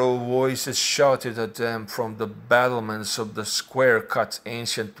 Guttural voices shouted at them from the battlements of the square-cut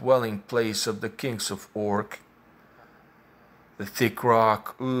ancient dwelling place of the kings of Orc. The thick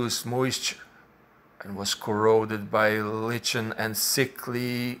rock oozed moisture and was corroded by lichen and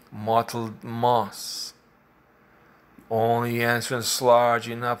sickly mottled moss. The only entrance large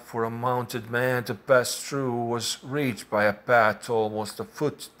enough for a mounted man to pass through was reached by a path almost a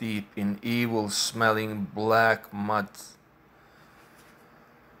foot deep in evil-smelling black mud.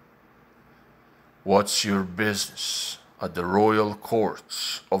 "What's your business at the royal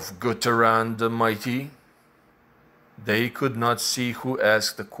courts of Gutteran the Mighty?" They could not see who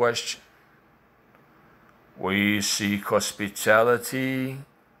asked the question. "We seek hospitality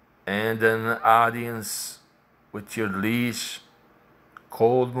and an audience with your liege,"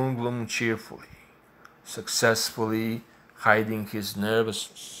 called Munglum cheerfully, successfully hiding his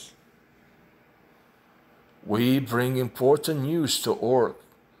nervousness. "We bring important news to Orc."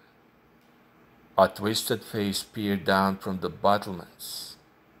 A twisted face peered down from the battlements.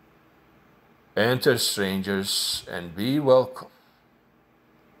 "Enter, strangers, and be welcome,"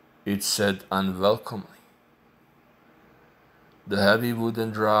 it said unwelcomely. The heavy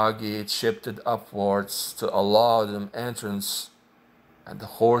wooden drawgate shifted upwards to allow them entrance, and the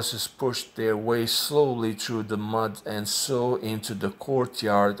horses pushed their way slowly through the mud and so into the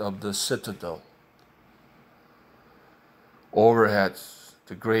courtyard of the citadel. Overhead,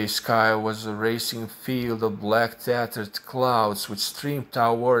 the grey sky was a racing field of black tattered clouds which streamed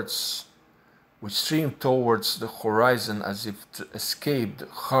towards the horizon as if to escape the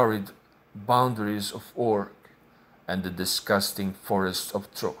horrid boundaries of Orc and the disgusting forest of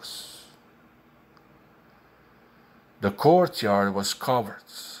Tros. The courtyard was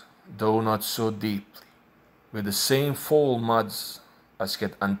covered, though not so deeply, with the same foul muds as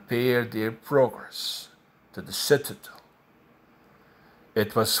had impaired their progress to the citadel.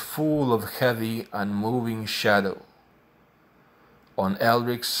 It was full of heavy, unmoving shadow. On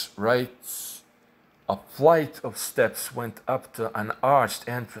Elric's right, a flight of steps went up to an arched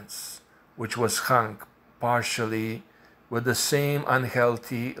entrance, which was hung partially with the same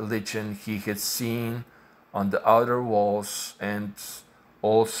unhealthy lichen he had seen on the outer walls and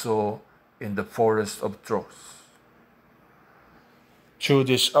also in the forest of Tros. Through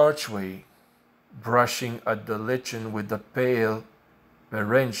this archway, brushing at the lichen with a pale,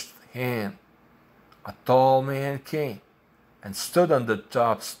 deranged hand, a tall man came and stood on the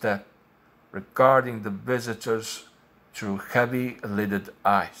top step, regarding the visitors through heavy-lidded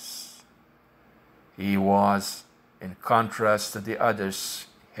eyes. He was, in contrast to the others,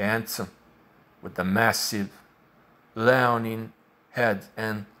 handsome, with a massive, leonine head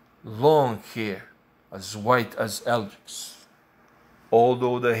and long hair as white as Eldric's.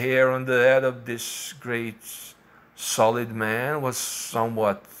 Although the hair on the head of this great, solid man was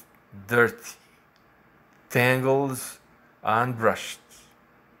somewhat dirty, tangled, and brushed.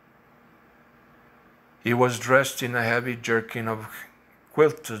 He was dressed in a heavy jerkin of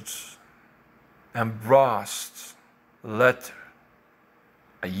quilted, embossed leather,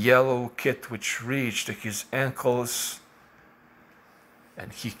 a yellow kit which reached to his ankles,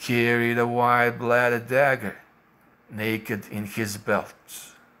 and he carried a wide-bladed dagger, naked in his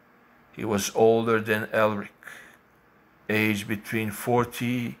belt. He was older than Elric, aged between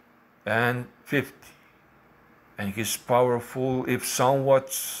 40 and 50, and his powerful, if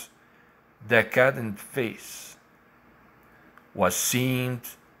somewhat decadent face was seamed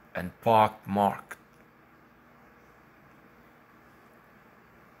and pock-marked.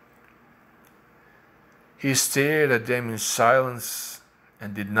 He stared at them in silence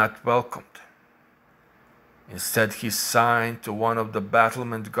and did not welcome them. Instead, he signed to one of the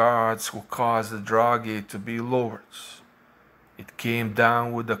battlement guards who caused the drawgate to be lowered. It came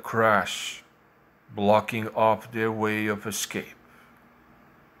down with a crash, blocking off their way of escape.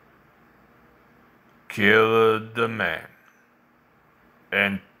 "Kill the man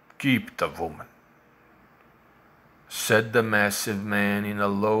and keep the woman," said the massive man in a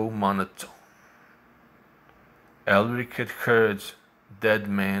low monotone. Elric had heard dead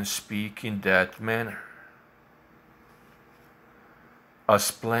men speak in that manner.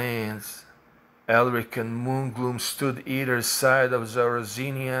 As planned, Elric and Moongloom stood either side of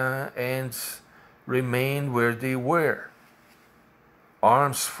Zarazenia and remained where they were.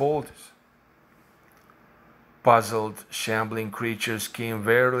 arms folded. Puzzled, shambling creatures came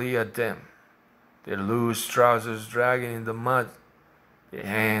warily at them, their loose trousers dragging in the mud, their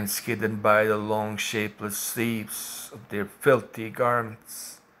hands hidden by the long shapeless sleeves of their filthy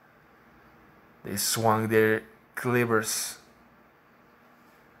garments. They swung their clippers.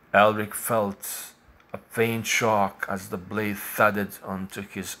 Elric felt a faint shock as the blade thudded onto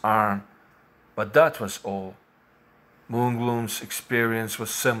his arm, but that was all. Moongloom's experience was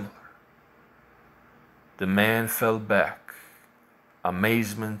similar. The men fell back,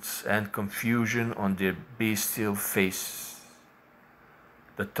 amazement and confusion on their bestial faces.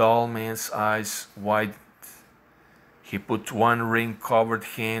 The tall man's eyes widened. He put one ring-covered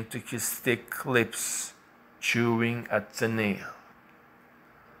hand to his thick lips, chewing at the nail.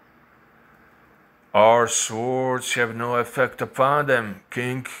 Our swords have no effect upon them,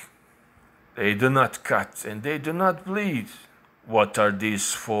 King. They do not cut and they do not bleed. What are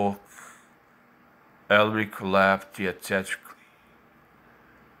these folk? Elric laughed theatrically.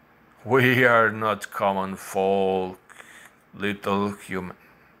 We are not common folk, little human.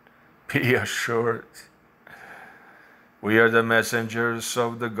 Be assured. We are the messengers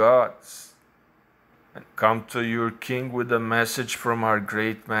of the gods, and come to your king with a message from our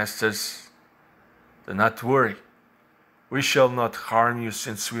great masters. Do not worry. We shall not harm you,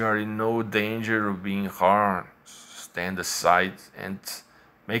 since we are in no danger of being harmed. Stand aside and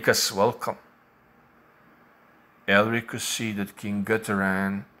make us welcome. Elric could see that King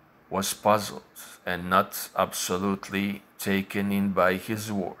Gutturan was puzzled and not absolutely taken in by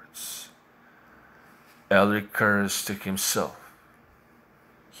his words. Elric cursed to himself.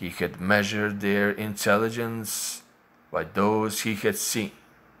 He had measured their intelligence by those he had seen.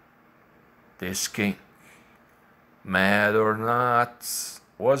 This king, mad or not,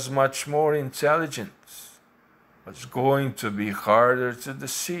 was much more intelligent, was going to be harder to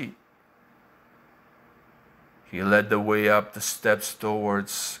deceive. He led the way up the steps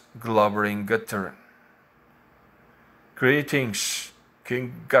towards blubbering Gutturan. Greetings,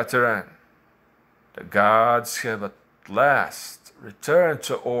 King Gutturan. The gods have at last returned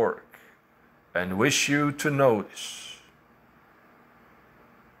to Orc, and wish you to know this.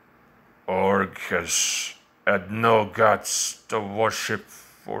 Orc has had no gods to worship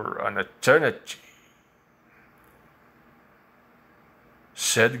for an eternity,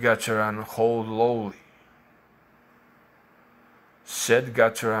 said Gutturan hollowly,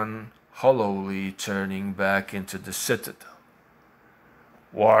 turning back into the citadel.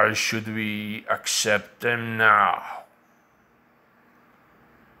 Why should we accept them now?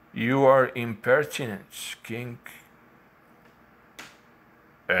 You are impertinent, King,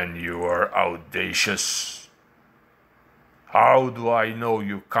 and you are audacious. How do I know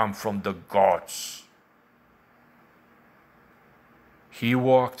you come from the gods? He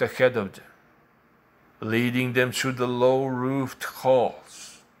walked ahead of them, leading them through the low-roofed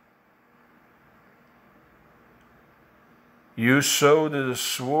halls. You saw that the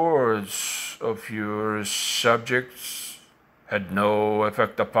swords of your subjects had no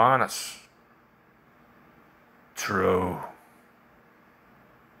effect upon us. True.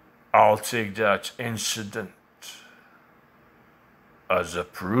 I'll take that incident as a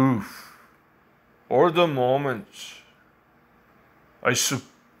proof, or the moment. I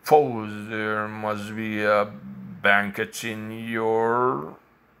suppose there must be a banquet in your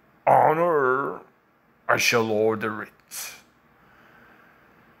honor. I shall order it.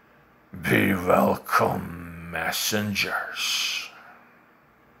 Be welcome, messengers.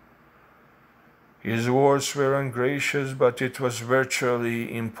 His words were ungracious, but it was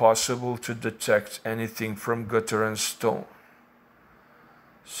virtually impossible to detect anything from Gutturan's tone,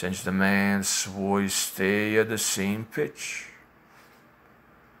 since the man's voice stayed at the same pitch.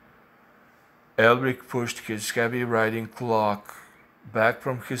 Elric pushed his heavy riding cloak back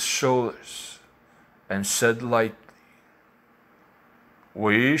from his shoulders and said lightly,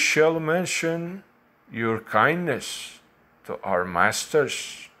 We shall mention your kindness to our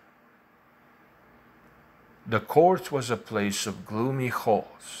masters. The court was a place of gloomy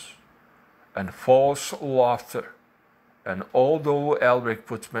halls and false laughter, and although Elric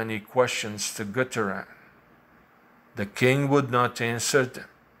put many questions to Gutturan, the king would not answer them,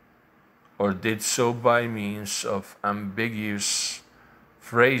 or did so by means of ambiguous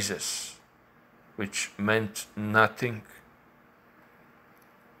phrases which meant nothing.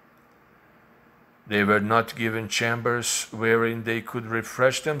 They were not given chambers wherein they could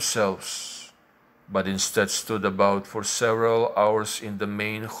refresh themselves, but instead stood about for several hours in the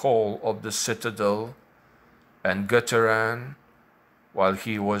main hall of the citadel, and Gutturan, while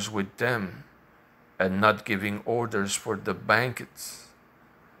he was with them, and not giving orders for the banquet,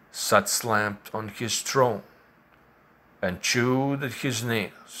 sat slamped on his throne and chewed at his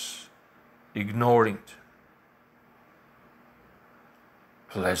nails, ignoring them.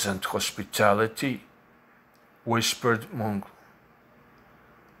 Pleasant hospitality, whispered Mungo.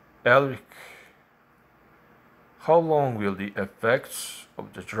 Elric, how long will the effects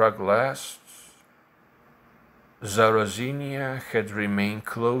of the drug last? Zarazinia had remained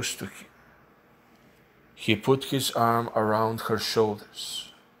close to him. He put his arm around her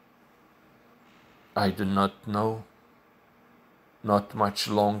shoulders. I do not know, not much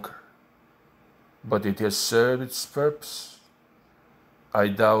longer, but it has served its purpose. I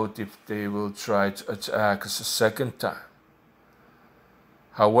doubt if they will try to attack us a second time.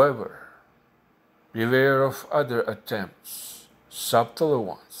 However, beware of other attempts, subtler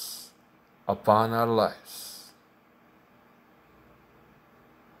ones, upon our lives.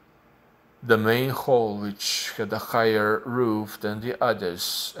 The main hall, which had a higher roof than the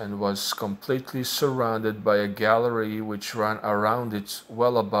others and was completely surrounded by a gallery which ran around it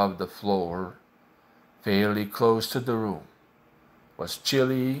well above the floor, fairly close to the room, was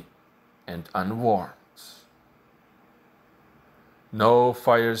chilly and unwarmed. No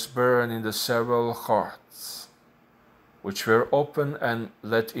fires burned in the several hearths, which were open and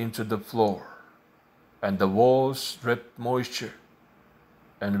let into the floor, and the walls dripped moisture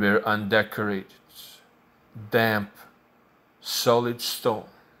and were undecorated, damp, solid stone,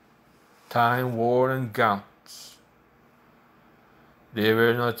 time-worn and gaunt. There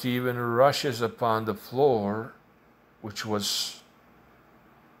were not even rushes upon the floor, which was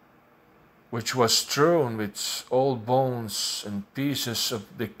strewn with old bones and pieces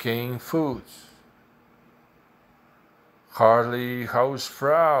of decaying food. Hardly house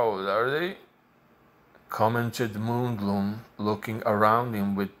proud, are they? Commented Moongloom, looking around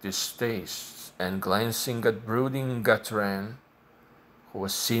him with distaste and glancing at brooding Gutran, who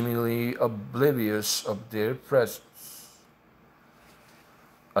was seemingly oblivious of their presence.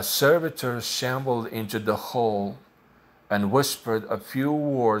 A servitor shambled into the hall and whispered a few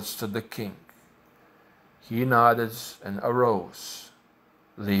words to the king. He nodded and arose,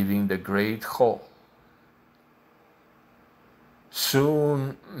 leaving the great hall.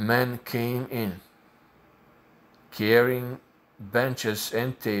 Soon men came in, carrying benches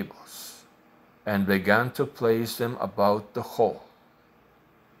and tables, and began to place them about the hall.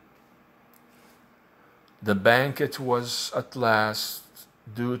 The banquet was at last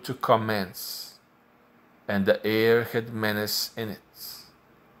due to commence, and the air had menace in it.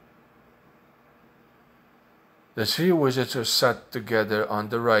 The three visitors sat together on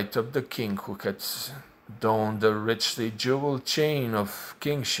the right of the king, who had donned the richly jeweled chain of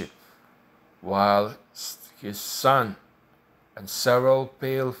kingship, whilst his son and several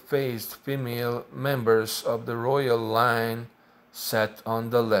pale-faced female members of the royal line sat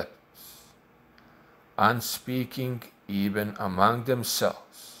on the left, unspeaking even among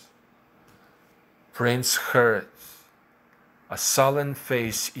themselves. Prince Herod, a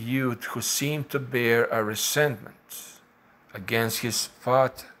sullen-faced youth who seemed to bear a resentment against his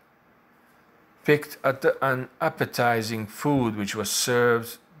father, picked at the unappetizing food which was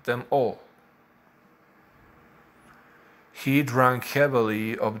served them all. He drank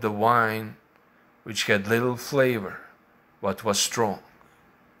heavily of the wine, which had little flavor, but was strong.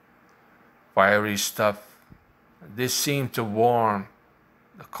 Fiery stuff, this seemed to warm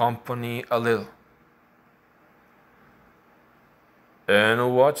the company a little.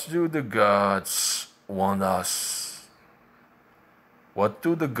 And what do the gods want us? What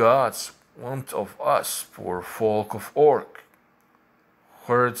do the gods want of us, poor folk of Orc?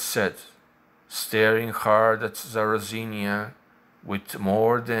 Herd said, staring hard at Zarazinia with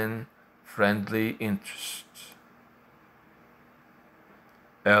more than friendly interest.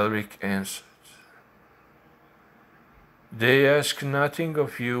 Elric answered, they ask nothing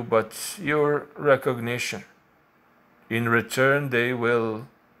of you but your recognition. In return, they will,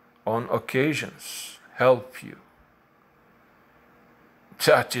 on occasions, help you.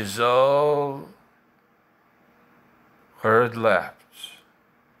 That is all. Herd laughed.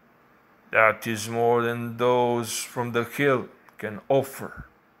 That is more than those from the hill can offer.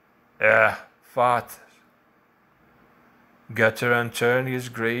 Father. Gutteran turned his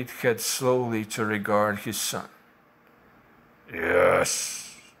great head slowly to regard his son.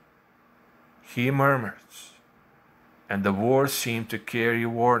 Yes, he murmured, and the words seemed to carry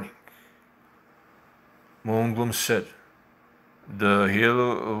warning. Moongloom said, the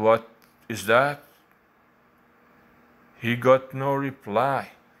hill, what is that? He got no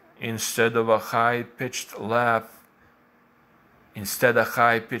reply. Instead, a high-pitched laugh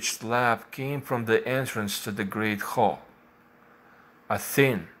came from the entrance to the great hall. A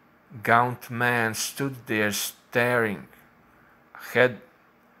thin, gaunt man stood there staring ahead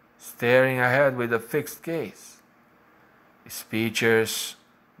with a fixed gaze. His features,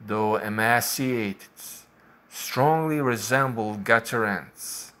 though emaciated, strongly resembled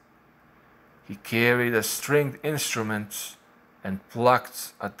Gaterant's. He carried a stringed instrument and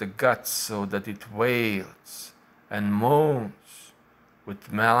plucked at the gut so that it wails and moans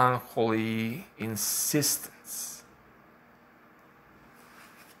with melancholy insistence.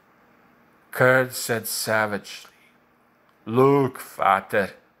 Kurt said savagely, "Look,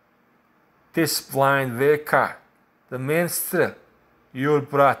 Vater, this blind Vekar, the minstrel, your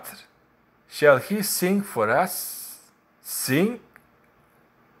brother, shall he sing for us? Sing?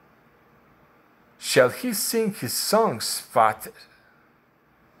 Shall he sing his songs, Vater?"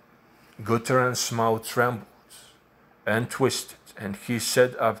 Guttorm's mouth trembled and twisted, and he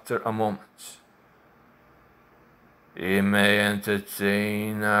said after a moment, "He may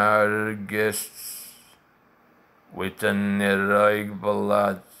entertain our guests with an heroic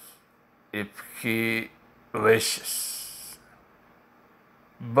ballad if he wishes.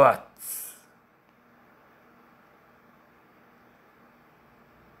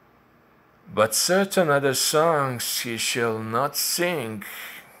 But certain other songs he shall not sing."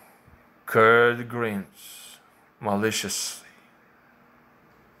 Kurt grins maliciously.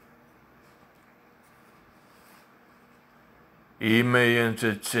 "He may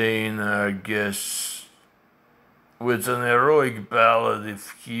entertain our guests with an heroic ballad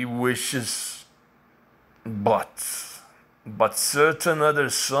if he wishes, but certain other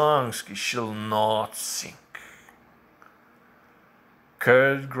songs he shall not sing."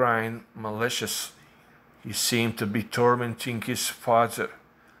 Kurt grinned maliciously. He seemed to be tormenting his father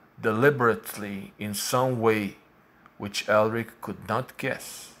deliberately in some way which Elric could not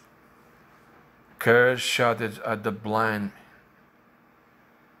guess. Kurt shouted at the blind man,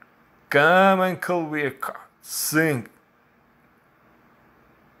 "Come, Uncle Vekar, sing."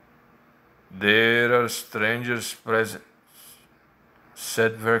 "There are strangers present,"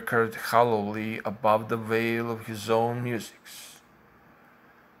 said Vekar hollowly above the wail of his own musics.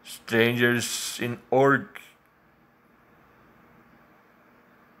 "Strangers in Orc.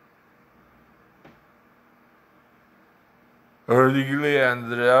 Hurriedly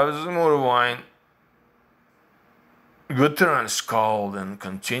and have some more wine." Guttorm scowled and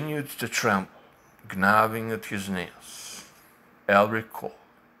continued to tremble, gnawing at his nails. Elric called,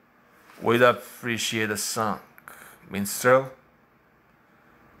 "We'd appreciate a song, minstrel."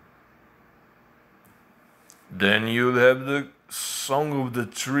 "Then you'll have the Song of the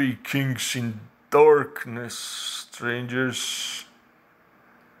Three Kings in Darkness, strangers,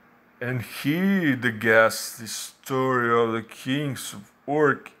 and hear the ghastly story of the kings of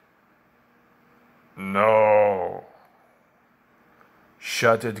Orc." "No,"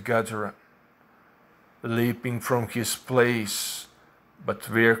 shouted Guttorm, leaping from his place, but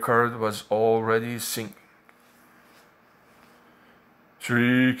Vekar was already singing.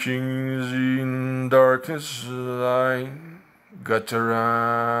 "Three kings in darkness lying,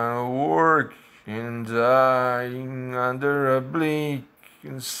 Guttorm working, dying under a bleak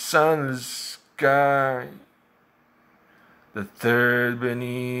and sunless sky. The third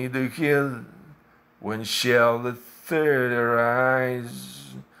beneath the hill, when shall the third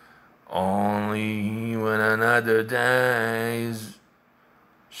arise? Only when another dies."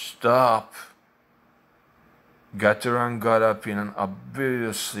 "Stop." Guttorm got up in an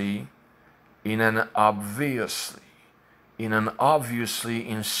obviously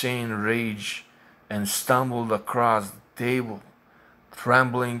insane rage and stumbled across the table,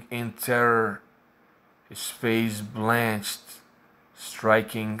 trembling in terror, his face blanched,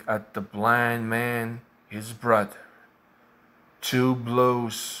 striking at the blind man, his brother. 2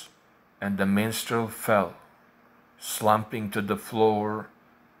 blows, and the minstrel fell, slumping to the floor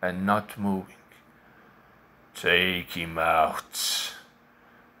and not moving. "Take him out.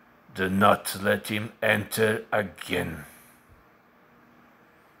 Do not let him enter again."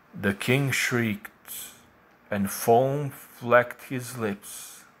 The king shrieked, and foam flecked his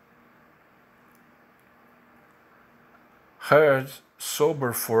lips. Herd,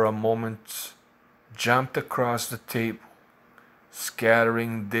 sober for a moment, jumped across the table,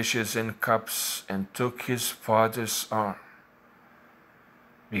 scattering dishes and cups, and took his father's arm.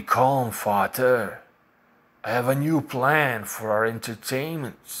 "Be calm, father. I have a new plan for our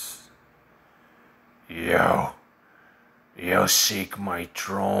entertainments." You seek my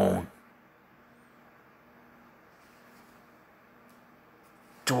throne.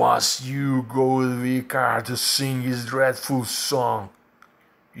 'Twas you, Vekar, to sing his dreadful song.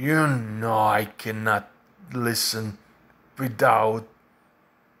 You know I cannot listen without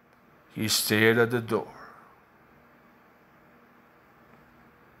He stared at the door.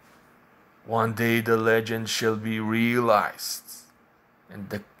 One day the legend shall be realized, and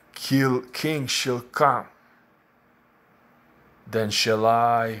the king shall come. Then shall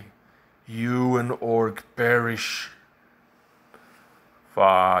I, you and Orc perish.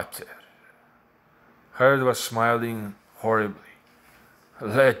 Father. Herd was smiling horribly.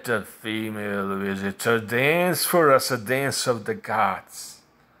 Let the female visitor dance for us a dance of the gods.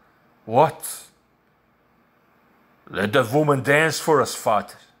 What? Let the woman dance for us,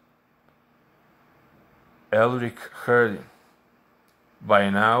 Father. Elric heard him. By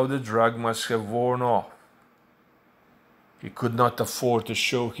now the drug must have worn off. He could not afford to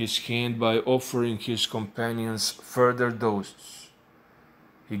show his hand by offering his companions further doses.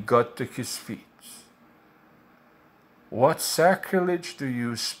 He got to his feet. What sacrilege do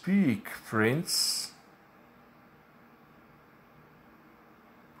you speak, Prince?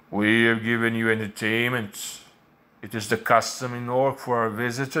 We have given you entertainment. It is the custom in Orc for our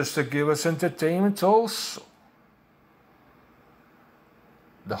visitors to give us entertainment also.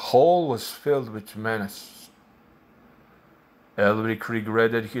 The hall was filled with menace. Elric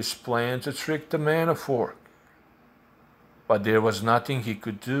regretted his plan to trick the man of Orc, but there was nothing he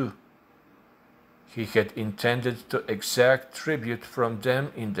could do. He had intended to exact tribute from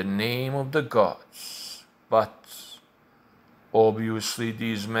them in the name of the gods, but obviously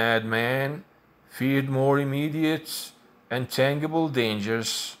these madmen feared more immediate and tangible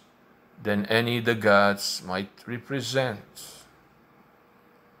dangers than any the gods might represent.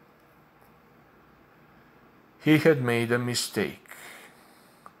 He had made a mistake,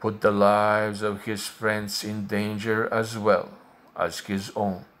 put the lives of his friends in danger as well as his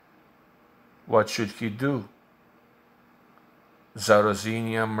own. What should he do?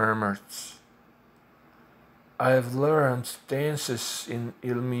 Zarozenia murmured, I have learned dances in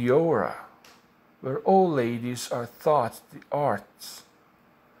Ilmiora, where all ladies are taught the arts.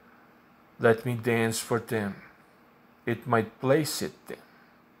 Let me dance for them. It might place it them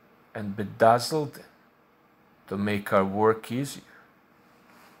and bedazzle them to make our work easier.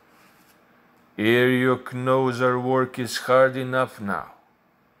 Eriok knows our work is hard enough now.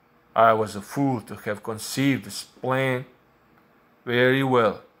 I was a fool to have conceived this plan. Very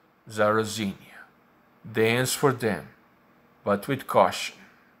well, Zarozenia. Dance for them, but with caution.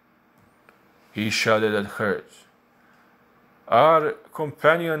 He shouted at Herd. Our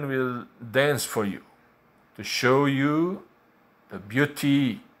companion will dance for you, to show you the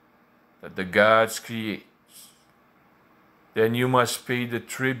beauty that the gods create. Then you must pay the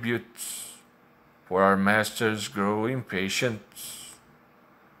tribute, for our masters grow impatient.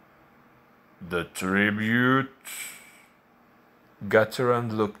 The tribute?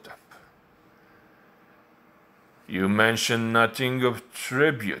 Gutterand looked up. You mentioned nothing of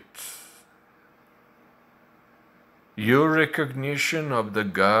tribute. Your recognition of the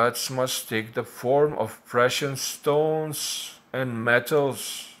gods must take the form of precious stones and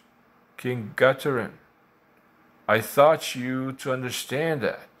metals, King Gutterand. I thought you to understand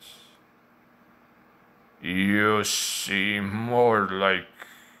that. You seem more like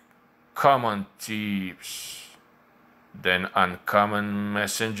common thieves than uncommon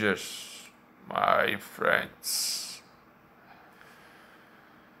messengers, my friends.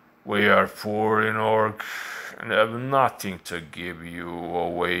 We are poor in Orc and have nothing to give you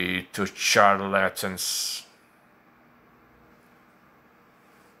away to charlatans.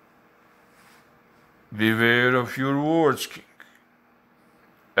 Beware of your words, King.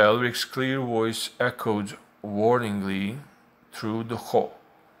 Elric's clear voice echoed warningly through the hall.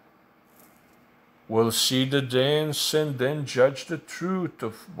 We'll see the dance and then judge the truth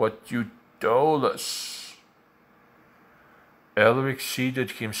of what you told us. Elric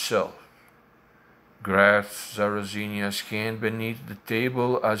seated himself, grasped Zarozenia's hand beneath the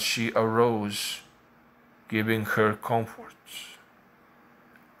table as she arose, giving her comfort.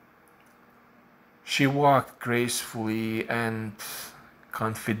 She walked gracefully and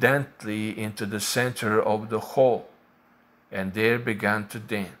confidently into the center of the hall, and there began to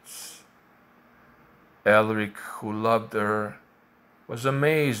dance. Elric, who loved her, was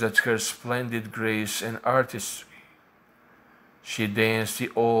amazed at her splendid grace and artistry. She danced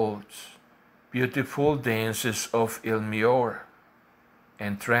the old, beautiful dances of Ilmior,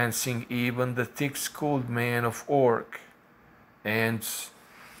 entrancing even the thick-skulled man of Orc, and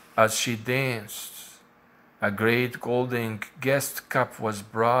as she danced, a great golden guest cup was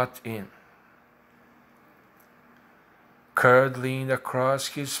brought in. Kurd leaned across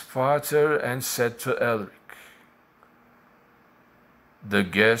his father and said to Elric, The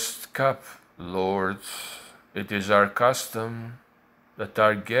guest cup, Lord, it is our custom. that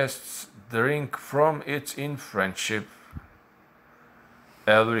our guests drink from it in friendship.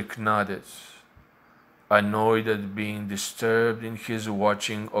 Elric nodded, annoyed at being disturbed in his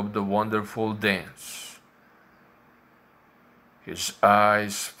watching of the wonderful dance. His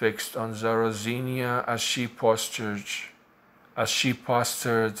eyes fixed on Zarosinia as she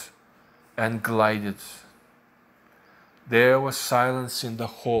postured and glided. There was silence in the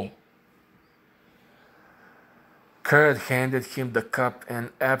hall. Kurt handed him the cup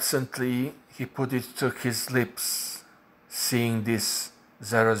and absently he put it to his lips. Seeing this,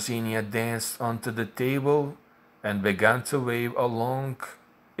 Zarosinia danced onto the table and began to wave along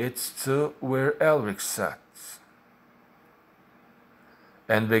it to where Elric sat.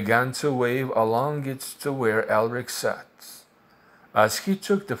 As he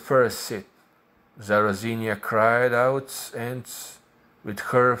took the first sip, Zarosinia cried out and, with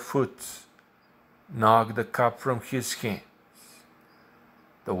her foot, knocked the cup from his hand.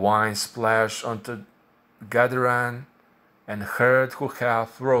 The wine splashed onto Gaderan, and Herd, who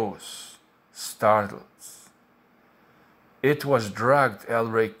half rose, startled. "It was drugged,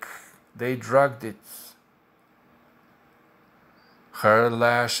 Elric. They drugged it." Herd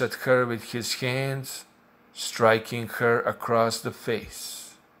lashed at her with his hand, striking her across the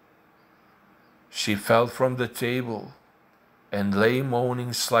face. She fell from the table and lay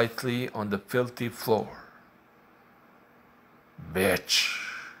moaning slightly on the filthy floor. "Bitch!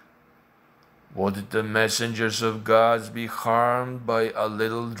 Would the messengers of gods be harmed by a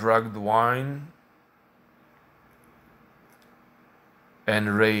little drugged wine?"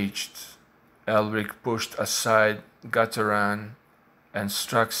 Enraged, Elric pushed aside Gateran and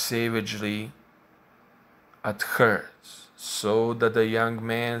struck savagely at her, so that the young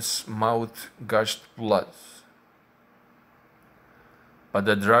man's mouth gushed blood. But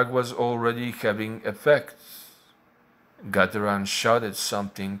the drug was already having effect. Gateran shouted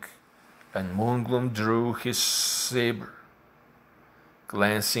something, and Moongloom drew his saber,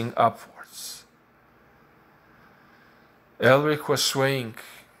 glancing upwards. Elric was swaying,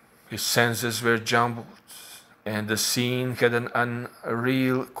 his senses were jumbled, and the scene had an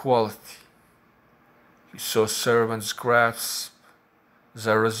unreal quality. He saw servants grasp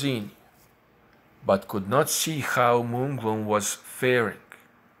Zarosinia, but could not see how Moongloom was faring.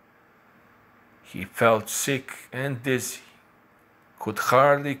 He felt sick and dizzy, could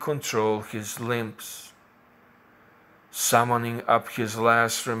hardly control his limbs. Summoning up his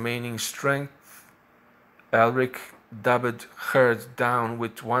last remaining strength, Elric dubbed Herd down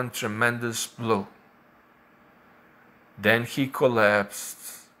with one tremendous blow. Then he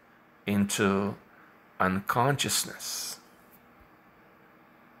collapsed into unconsciousness.